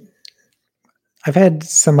mean, I've had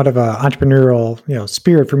somewhat of an entrepreneurial,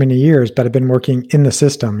 spirit for many years, but I've been working in the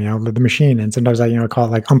system, the machine. And sometimes I, call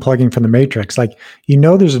it like unplugging from the matrix. Like,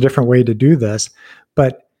 there's a different way to do this,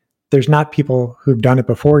 but there's not people who've done it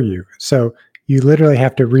before you. So you literally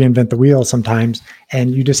have to reinvent the wheel sometimes.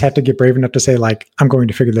 And you just have to get brave enough to say, like, I'm going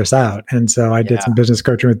to figure this out. And so I did some business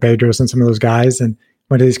coaching with Bedros and some of those guys and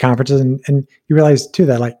went to these conferences. And you realize too,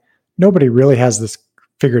 that like, nobody really has this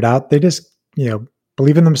figured out. They just,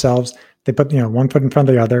 believe in themselves. They put, one foot in front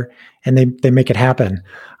of the other, and they make it happen.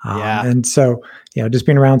 And so, just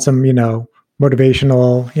being around some,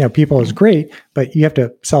 motivational, people is great, but you have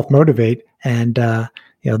to self-motivate. And,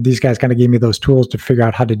 these guys kind of gave me those tools to figure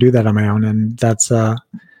out how to do that on my own. And that's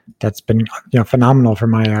been, phenomenal for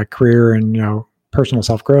my career and, personal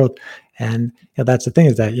self-growth. And, that's the thing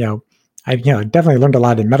is that, I definitely learned a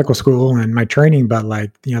lot in medical school and my training, but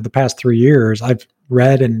like, the past 3 years I've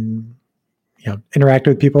read and, interacted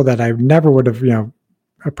with people that I never would have,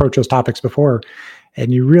 approached those topics before.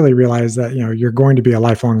 And you really realize that, you're going to be a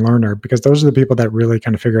lifelong learner, because those are the people that really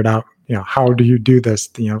kind of figured out, how do you do this,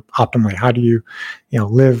 optimally? How do you,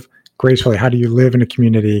 live gracefully? How do you live in a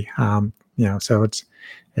community? So it's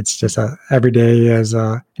just every day is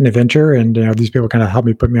an adventure, and, these people kind of help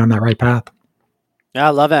me put me on that right path. Yeah,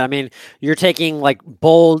 I love it. I mean, you're taking like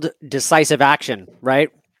bold, decisive action,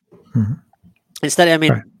 right? Mm-hmm. Instead, I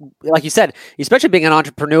mean, like you said, especially being an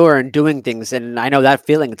entrepreneur and doing things, and I know that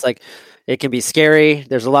feeling. It's like it can be scary.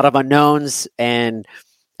 There's a lot of unknowns, and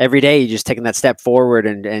every day you're just taking that step forward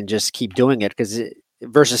and just keep doing it.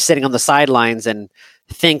 Versus sitting on the sidelines and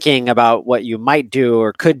thinking about what you might do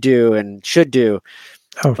or could do and should do.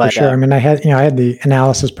 Oh, for sure. I mean, I had the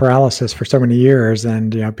analysis paralysis for so many years,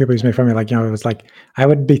 and people used to make fun of me, like, it was like I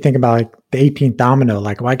would be thinking about like the 18th domino,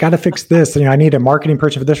 like, well, I got to fix this, and I need a marketing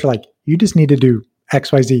person for this. Or like, you just need to do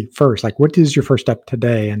XYZ first. Like, what is your first step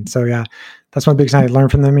today? And so, that's one big thing I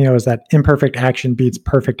learned from them. Is that imperfect action beats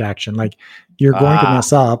perfect action. Like, you're going to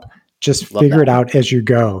mess up. Just figure it out as you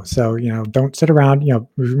go. So, don't sit around.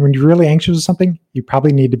 When you're really anxious or something, you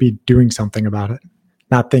probably need to be doing something about it,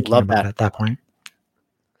 not thinking about it at that point.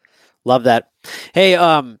 Love that. Hey,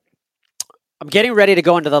 I'm getting ready to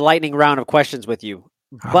go into the lightning round of questions with you.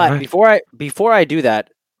 But before I do that,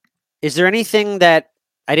 is there anything that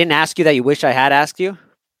I didn't ask you that you wish I had asked you?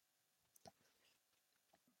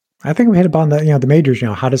 I think we hit upon the majors.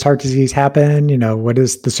 How does heart disease happen? What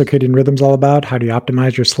is the circadian rhythms all about? How do you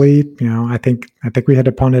optimize your sleep? I think we hit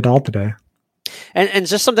upon it all today. And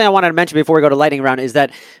just something I wanted to mention before we go to lightning round is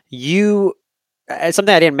that something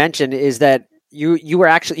I didn't mention is that you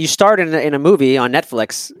starred in a movie on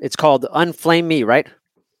Netflix. It's called Unflame Me, right?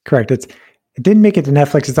 Correct. It didn't make it to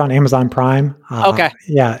Netflix. It's on Amazon Prime. Okay.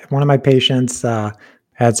 Yeah. One of my patients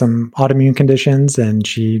had some autoimmune conditions, and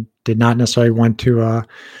she did not necessarily want to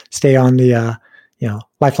stay on the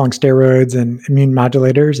lifelong steroids and immune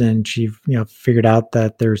modulators. And she figured out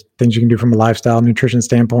that there's things you can do from a lifestyle nutrition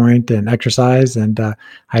standpoint and exercise. And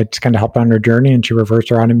I just kind of helped on her journey, and she reversed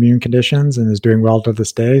her autoimmune conditions and is doing well to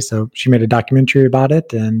this day. So she made a documentary about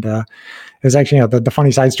it, and it was actually the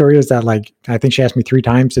funny side story is that I think she asked me 3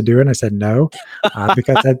 times to do it, and I said no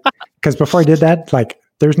because before I did that,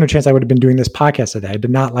 there's no chance I would have been doing this podcast today. I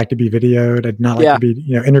did not like to be videoed. I did not like to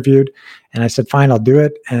be, interviewed. And I said, fine, I'll do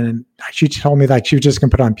it. And she told me she was just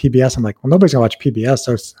going to put it on PBS. I'm like, well, nobody's going to watch PBS,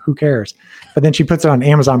 so who cares? But then she puts it on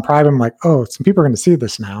Amazon Prime. I'm like, oh, some people are going to see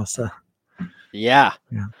this now. So, yeah.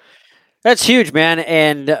 That's huge, man.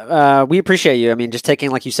 And we appreciate you. I mean, just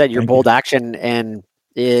taking, like you said, your bold action, and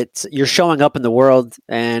you're showing up in the world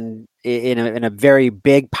and in a very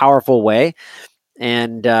big, powerful way.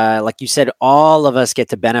 And like you said, all of us get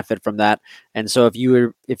to benefit from that. And so if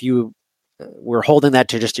you were holding that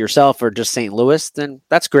to just yourself or just St. Louis, then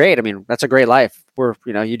that's great. I mean, that's a great life.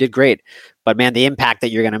 You did great. But man, the impact that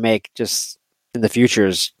you're going to make just in the future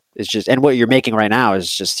is just, and what you're making right now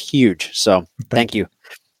is just huge. So thank you.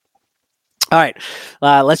 All right,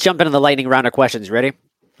 let's jump into the lightning round of questions. Ready?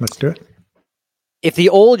 Let's do it. If the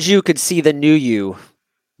old you could see the new you,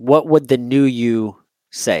 what would the new you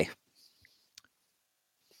say?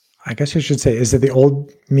 I guess I should say, is it the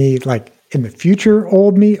old me, in the future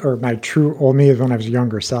old me, or my true old me is when I was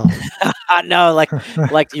younger self? No, like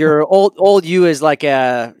your old you is like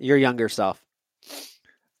your younger self.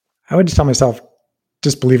 I would just tell myself,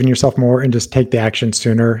 just believe in yourself more and just take the action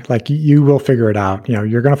sooner. You will figure it out.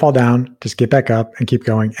 You're going to fall down, just get back up and keep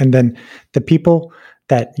going. And then the people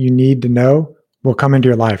that you need to know will come into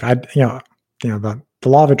your life. The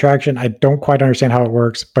law of attraction, I don't quite understand how it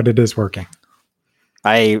works, but it is working.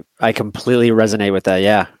 I completely resonate with that.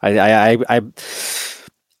 Yeah. I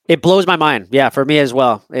it blows my mind. Yeah. For me as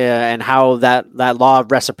well. And how that law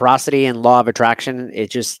of reciprocity and law of attraction, it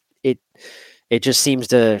just seems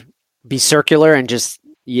to be circular, and just,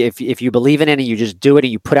 if you believe in it and you just do it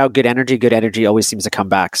and you put out good energy always seems to come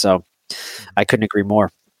back. So I couldn't agree more.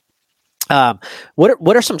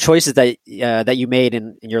 What are some choices that you made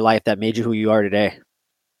in your life that made you who you are today?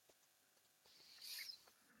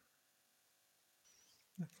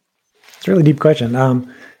 It's a really deep question.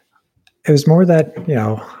 It was more that,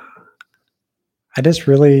 I just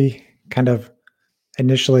really kind of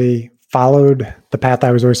initially followed the path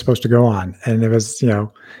I was always supposed to go on. And it was,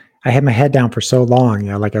 I had my head down for so long,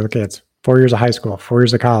 okay, it's 4 years of high school, 4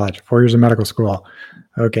 years of college, 4 years of medical school.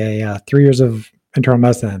 Okay. 3 years of internal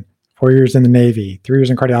medicine, 4 years in the Navy, 3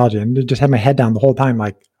 years in cardiology, and just had my head down the whole time.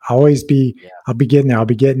 I'll be getting there. I'll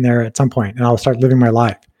be getting there at some point, and I'll start living my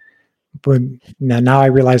life. But now I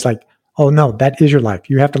realize oh no, that is your life.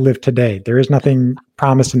 You have to live today. There is nothing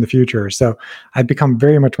promised in the future. So I've become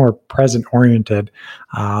very much more present oriented.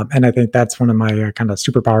 And I think that's one of my kind of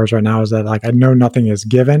superpowers right now, is that I know nothing is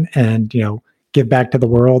given, and, give back to the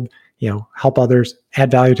world, help others,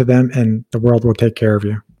 add value to them, and the world will take care of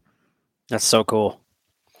you. That's so cool.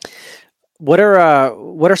 What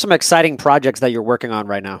are some exciting projects that you're working on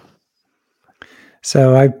right now?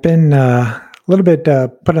 So I've been a little bit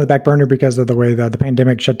put on the back burner because of the way the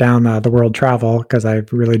pandemic shut down the world travel, because I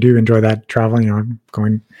really do enjoy that traveling. I'm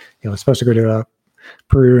going, I was supposed to go to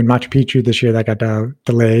Peru and Machu Picchu this year. That got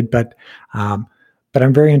delayed, but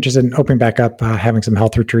I'm very interested in opening back up, having some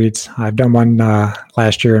health retreats. I've done one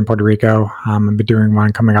last year in Puerto Rico. I've been doing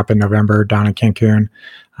one coming up in November down in Cancun.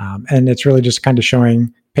 And it's really just kind of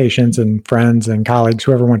showing patients and friends and colleagues,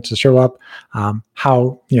 whoever wants to show up,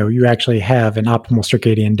 how, you actually have an optimal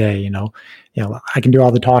circadian day. I can do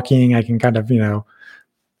all the talking. I can kind of,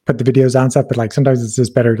 put the videos on stuff, but sometimes it's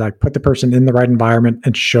just better to put the person in the right environment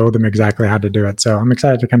and show them exactly how to do it. So I'm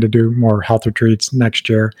excited to kind of do more health retreats next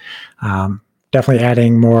year. Definitely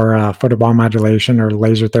adding more photobomb modulation or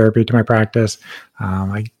laser therapy to my practice.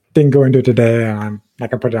 I didn't go into it today, and I'm not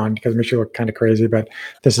gonna put it on because it makes you look kind of crazy, but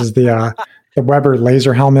this is the Weber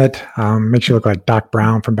laser helmet. Makes you look like Doc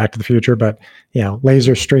Brown from Back to the Future, but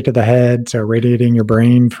laser straight to the head, so radiating your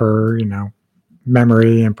brain for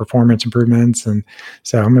memory and performance improvements. And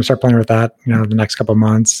so I'm going to start playing with that the next couple of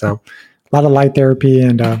months. So a lot of light therapy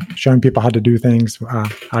and showing people how to do things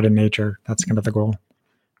out in nature. That's kind of the goal.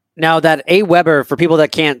 Now that Weber, for people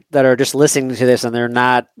that are just listening to this and they're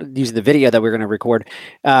not using the video that we're going to record,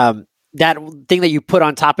 that thing that you put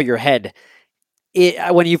on top of your head,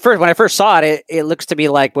 when I first saw it, it looks to me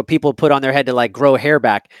like what people put on their head to like grow hair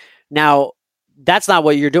back. Now, that's not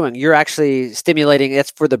what you're doing. You're actually stimulating.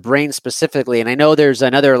 It's for the brain specifically. And I know there's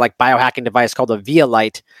another like biohacking device called a Via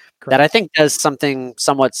Light that I think does something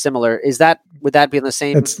somewhat similar. Would that be in the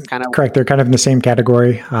same kind of? Correct. They're kind of in the same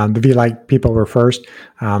category. The Via Light people were first.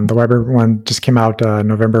 The Weber one just came out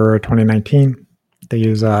November 2019. They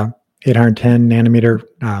use 810 nanometer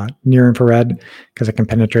near infrared because it can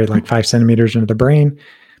penetrate like 5 centimeters into the brain.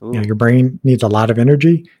 Your brain needs a lot of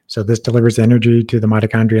energy. So this delivers energy to the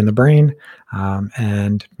mitochondria in the brain.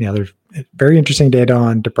 And there's very interesting data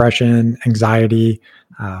on depression, anxiety,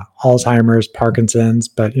 Alzheimer's, Parkinson's.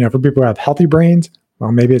 But, for people who have healthy brains,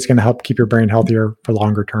 well, maybe it's going to help keep your brain healthier for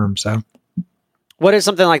longer term. So what does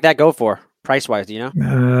something like that go for price wise? Do you know?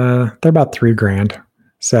 They're about $3,000.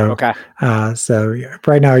 So, okay. So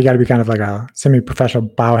right now you got to be kind of like a semi-professional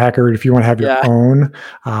biohacker if you want to have your own.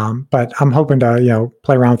 But I'm hoping to,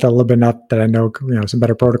 play around with it a little bit enough that I know, some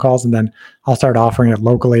better protocols, and then I'll start offering it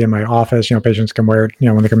locally in my office. Patients can wear it,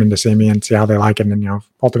 when they come in to see me and see how they like it. And,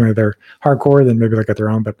 ultimately they're hardcore, then maybe look at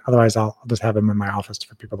their own, but otherwise I'll just have them in my office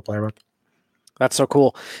for people to play with. That's so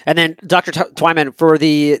cool. And then Dr. Twyman, for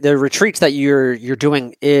the retreats that you're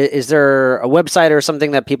doing, is there a website or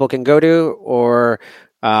something that people can go to, or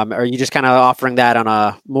are you just kind of offering that on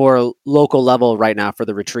a more local level right now for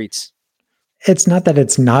the retreats? It's not that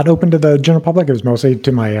it's not open to the general public. It was mostly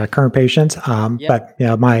to my current patients. But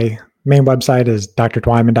my main website is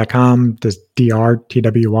drtwyman.com, just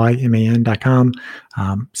drtwyman.com.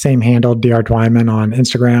 Same handle, drtwyman on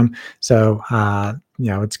Instagram. So,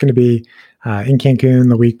 it's going to be in Cancun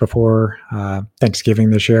the week before Thanksgiving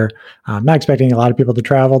this year. I'm not expecting a lot of people to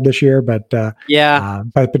travel this year, but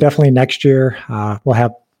but definitely next year we'll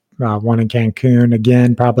have one in Cancun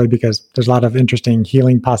again, probably because there's a lot of interesting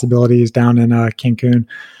healing possibilities down in Cancun.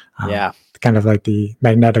 Kind of like the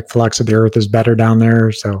magnetic flux of the earth is better down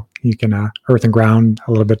there, so you can earth and ground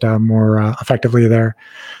a little bit more effectively there.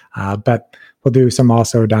 But we'll do some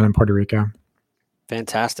also down in Puerto Rico.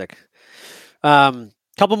 Fantastic.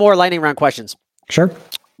 Couple more lightning round questions. Sure.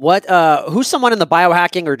 Who's someone in the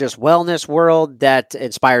biohacking or just wellness world that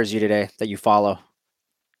inspires you today that you follow?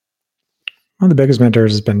 One of the biggest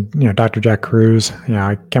mentors has been, Dr. Jack Cruz.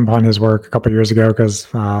 I came upon his work a couple of years ago because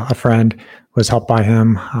a friend was helped by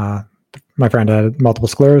him. My friend had multiple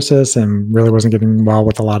sclerosis and really wasn't getting well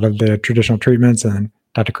with a lot of the traditional treatments. And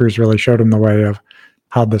Dr. Cruz really showed him the way of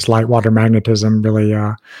how this light water magnetism really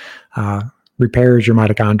repairs your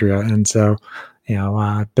mitochondria. And so,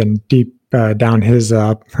 I've been deep down his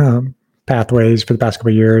pathways for the past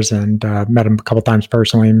couple of years and met him a couple of times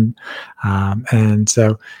personally. And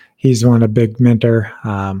so he's one a big mentor.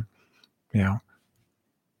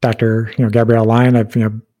 Dr. Gabrielle Lyon, I've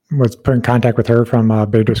was put in contact with her from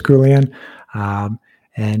Bedros Keuilian,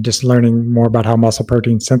 and just learning more about how muscle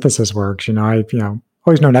protein synthesis works. I've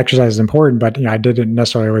always known exercise is important, but I didn't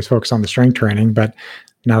necessarily always focus on the strength training. But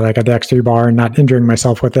now that I got the X3 bar and not injuring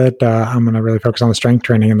myself with it, I'm going to really focus on the strength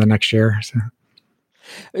training in the next year. So.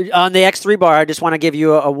 On the X3 bar, I just want to give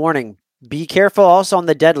you a warning. Be careful also on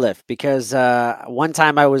the deadlift, because one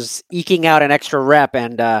time I was eking out an extra rep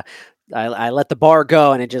and I let the bar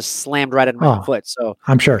go and it just slammed right at my foot. So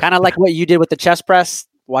I'm sure. Kind of like what you did with the chest press.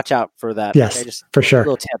 Watch out for that. Yes, okay? Just for sure.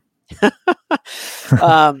 A little tip.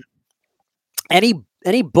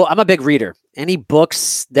 Any book? I'm a big reader. Any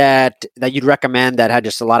books that you'd recommend that had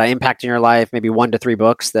just a lot of impact in your life? Maybe 1 to 3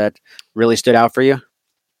 books that really stood out for you.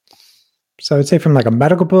 So I'd say from like a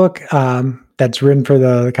medical book that's written for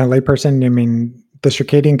the kind of layperson. I mean, the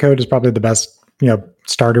Circadian Code is probably the best,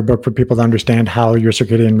 starter book for people to understand how your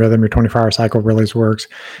circadian rhythm, your 24-hour cycle really works.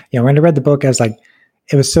 When I read the book, I was like,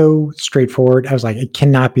 it was so straightforward. I was like, it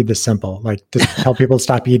cannot be this simple. Like, just help people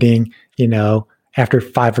stop eating, after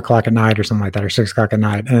 5 o'clock at night or something like that, or 6 o'clock at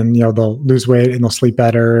night. And, they'll lose weight and they'll sleep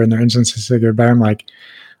better and their insulin system get better. I'm like,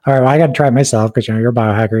 all right, well, I got to try it myself because, you're a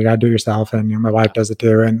biohacker. You got to do it yourself. And my wife does it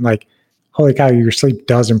too. And like, holy cow, your sleep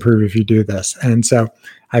does improve if you do this. And so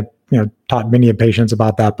I, taught many patients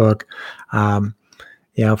about that book.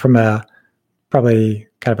 From a probably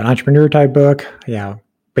kind of an entrepreneur type book,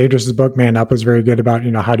 Bedros' book, Man Up, was very good about,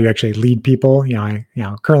 how do you actually lead people? I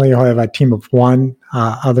currently I have a team of 1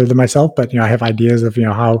 other than myself, but I have ideas of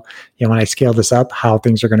how when I scale this up, how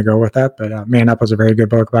things are going to go with that. But Man Up was a very good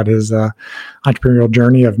book about his entrepreneurial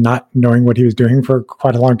journey of not knowing what he was doing for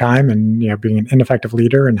quite a long time, and being an ineffective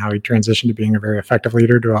leader, and how he transitioned to being a very effective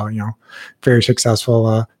leader to a very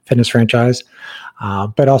successful fitness franchise.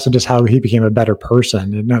 But also just how he became a better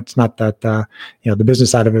person. And it's not that the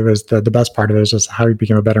business side of it was the best part of it. It was just how he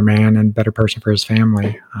became a better man and better person for his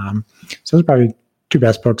family. So those are probably two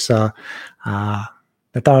best books I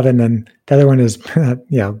thought of. And then the other one is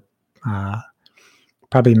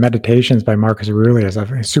probably Meditations by Marcus Aurelius,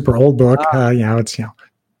 a super old book. It's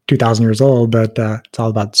 2,000 years old, but it's all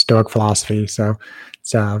about Stoic philosophy. So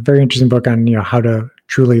it's a very interesting book on how to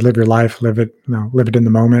truly live your life, live it in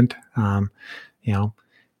the moment.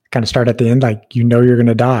 Kind of start at the end, like you're going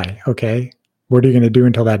to die. Okay, what are you going to do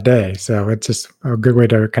until that day? So it's just a good way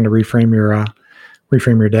to kind of reframe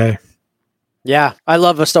your day. Yeah, I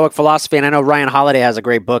love the Stoic philosophy, and I know Ryan Holiday has a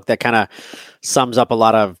great book that kind of sums up a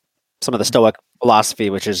lot of some of the Stoic philosophy,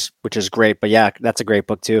 which is great. But yeah, that's a great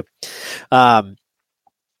book too.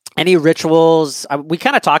 Any rituals? We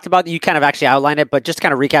kind of talked about, you kind of actually outlined it, but just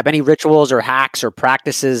kind of recap, any rituals or hacks or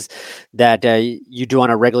practices that you do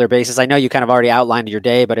on a regular basis? I know you kind of already outlined your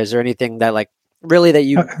day, but is there anything that that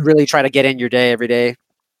you really try to get in your day every day?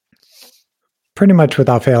 Pretty much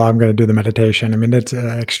without fail, I'm going to do the meditation. I mean, it's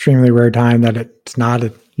an extremely rare time that it's not.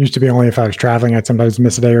 It used to be only if I was traveling, I'd sometimes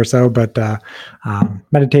miss a day or so, but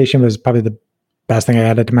meditation was probably the best thing I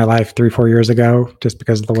added to my life 3-4 years ago, just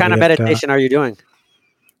because of the what kind of meditation are you doing?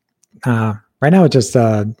 Right now, it's just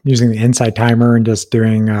using the Insight Timer and just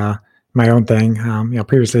doing my own thing.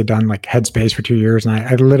 Previously I'd done Headspace for 2 years, and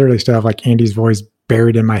I literally still have Andy's voice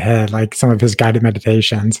buried in my head, some of his guided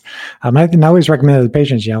meditations. I always recommend to the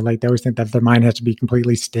patients, they always think that their mind has to be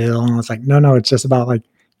completely still. And it's no, it's just about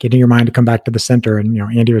getting your mind to come back to the center. And,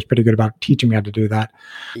 Andy was pretty good about teaching me how to do that.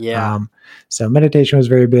 Yeah. So meditation was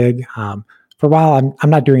very big. For a while, I'm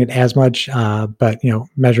not doing it as much, but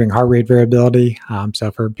measuring heart rate variability. So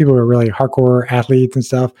for people who are really hardcore athletes and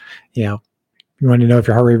stuff, you want to know if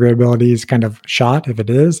your heart rate variability is kind of shot. If it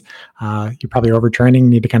is, you're probably overtraining. You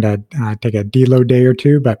need to kind of take a deload day or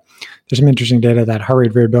two. But there's some interesting data that heart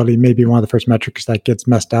rate variability may be one of the first metrics that gets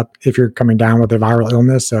messed up if you're coming down with a viral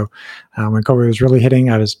illness. So when COVID was really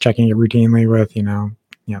hitting, I was checking it routinely with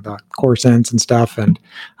the core sense and stuff, and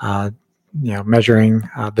measuring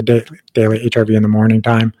the daily HRV in the morning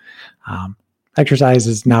time. Exercise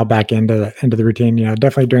is now back into the routine.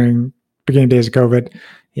 Definitely during beginning days of COVID,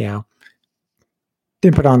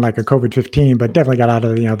 didn't put on a COVID-15, but definitely got out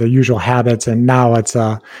of the usual habits, and now it's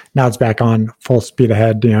back on full speed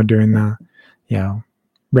ahead. Doing the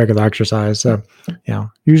regular exercise. So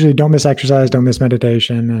usually don't miss exercise, don't miss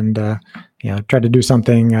meditation, and try to do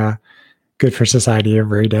something good for society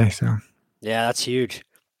every day. So yeah, that's huge.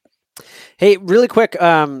 Hey, really quick,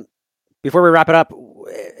 before we wrap it up,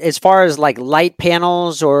 as far as light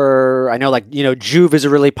panels, or I know Joovv is a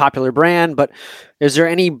really popular brand, but is there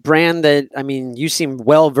any brand that, you seem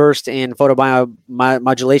well versed in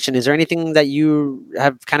photobiomodulation. Is there anything that you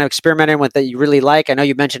have kind of experimented with that you really like? I know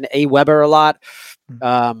you mentioned AWeber a lot.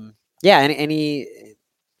 Any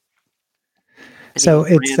so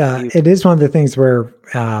it is one of the things where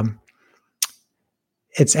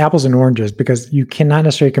it's apples and oranges, because you cannot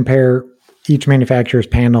necessarily compare each manufacturer's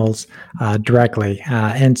panels directly.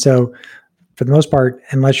 And so for the most part,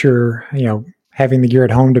 unless you're, having the gear at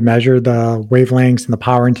home to measure the wavelengths and the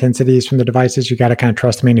power intensities from the devices, you got to kind of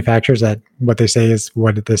trust the manufacturers that what they say is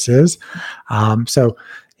what this is. So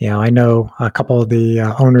I know a couple of the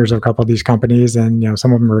owners of a couple of these companies, and,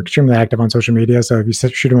 some of them are extremely active on social media. So if you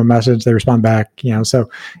shoot them a message, they respond back, so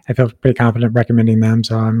I feel pretty confident recommending them.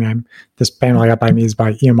 So this panel I got by me is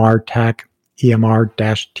by EMR Tech,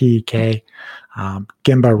 EMR-TK.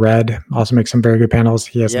 Gimba Red also makes some very good panels.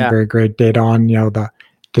 He has some very great data on,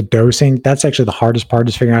 the dosing. That's actually the hardest part,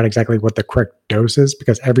 is figuring out exactly what the correct dose is,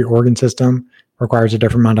 because every organ system requires a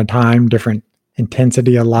different amount of time, different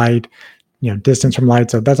intensity of light, distance from light.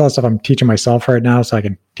 So that's all stuff I'm teaching myself right now, so I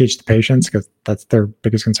can teach the patients, because that's their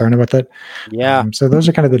biggest concern with it. Yeah. So those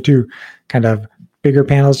are kind of the two kind of bigger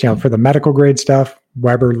panels. For the medical grade stuff,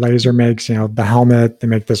 Weber Laser makes, the helmet. They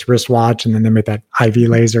make this wristwatch, and then they make that IV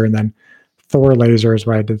laser, and then Thor Laser is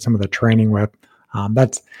where I did some of the training with.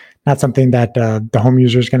 That's not something that the home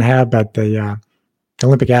user is going to have, but the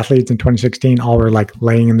Olympic athletes in 2016 all were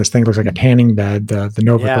laying in this thing, looks like a tanning bed, the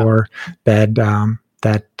Nova Thor bed,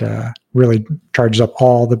 that really charges up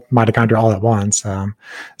all the mitochondria all at once.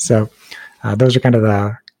 So those are kind of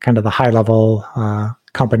the high level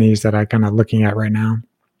companies that I'm kind of looking at right now.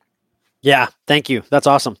 Yeah, thank you. That's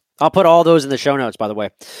awesome. I'll put all those in the show notes, by the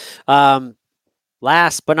way.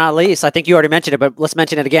 Last but not least, I think you already mentioned it, but let's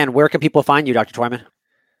mention it again. Where can people find you, Dr. Twyman?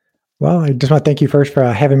 Well, I just want to thank you first for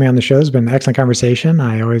having me on the show. It's been an excellent conversation.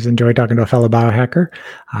 I always enjoy talking to a fellow biohacker.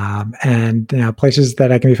 And places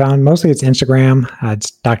that I can be found, mostly it's Instagram. It's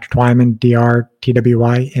Dr. Twyman,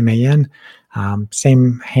 DrTwyman.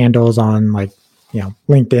 Same handles on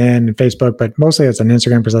LinkedIn and Facebook, but mostly it's on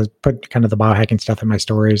Instagram because I put kind of the biohacking stuff in my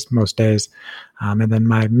stories most days. And then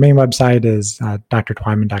my main website is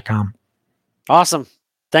drtwyman.com. Awesome.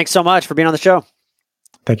 Thanks so much for being on the show.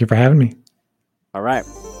 Thank you for having me. All right.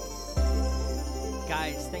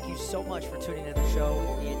 Guys, thank you so much for tuning into the show.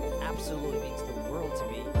 It absolutely means the world to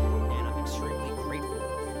me, and I'm extremely grateful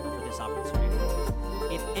for this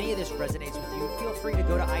opportunity. If any of this resonates with you, feel free to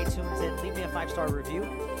go to iTunes and leave me a 5-star review.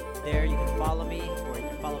 There you can follow me, or you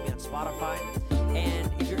can follow me on Spotify. And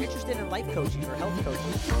if you're interested in life coaching or health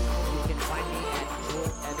coaching, you can find me at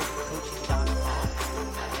joelevanscoaching.com.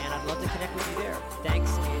 And I'd love to connect with you there.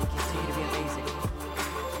 Thanks.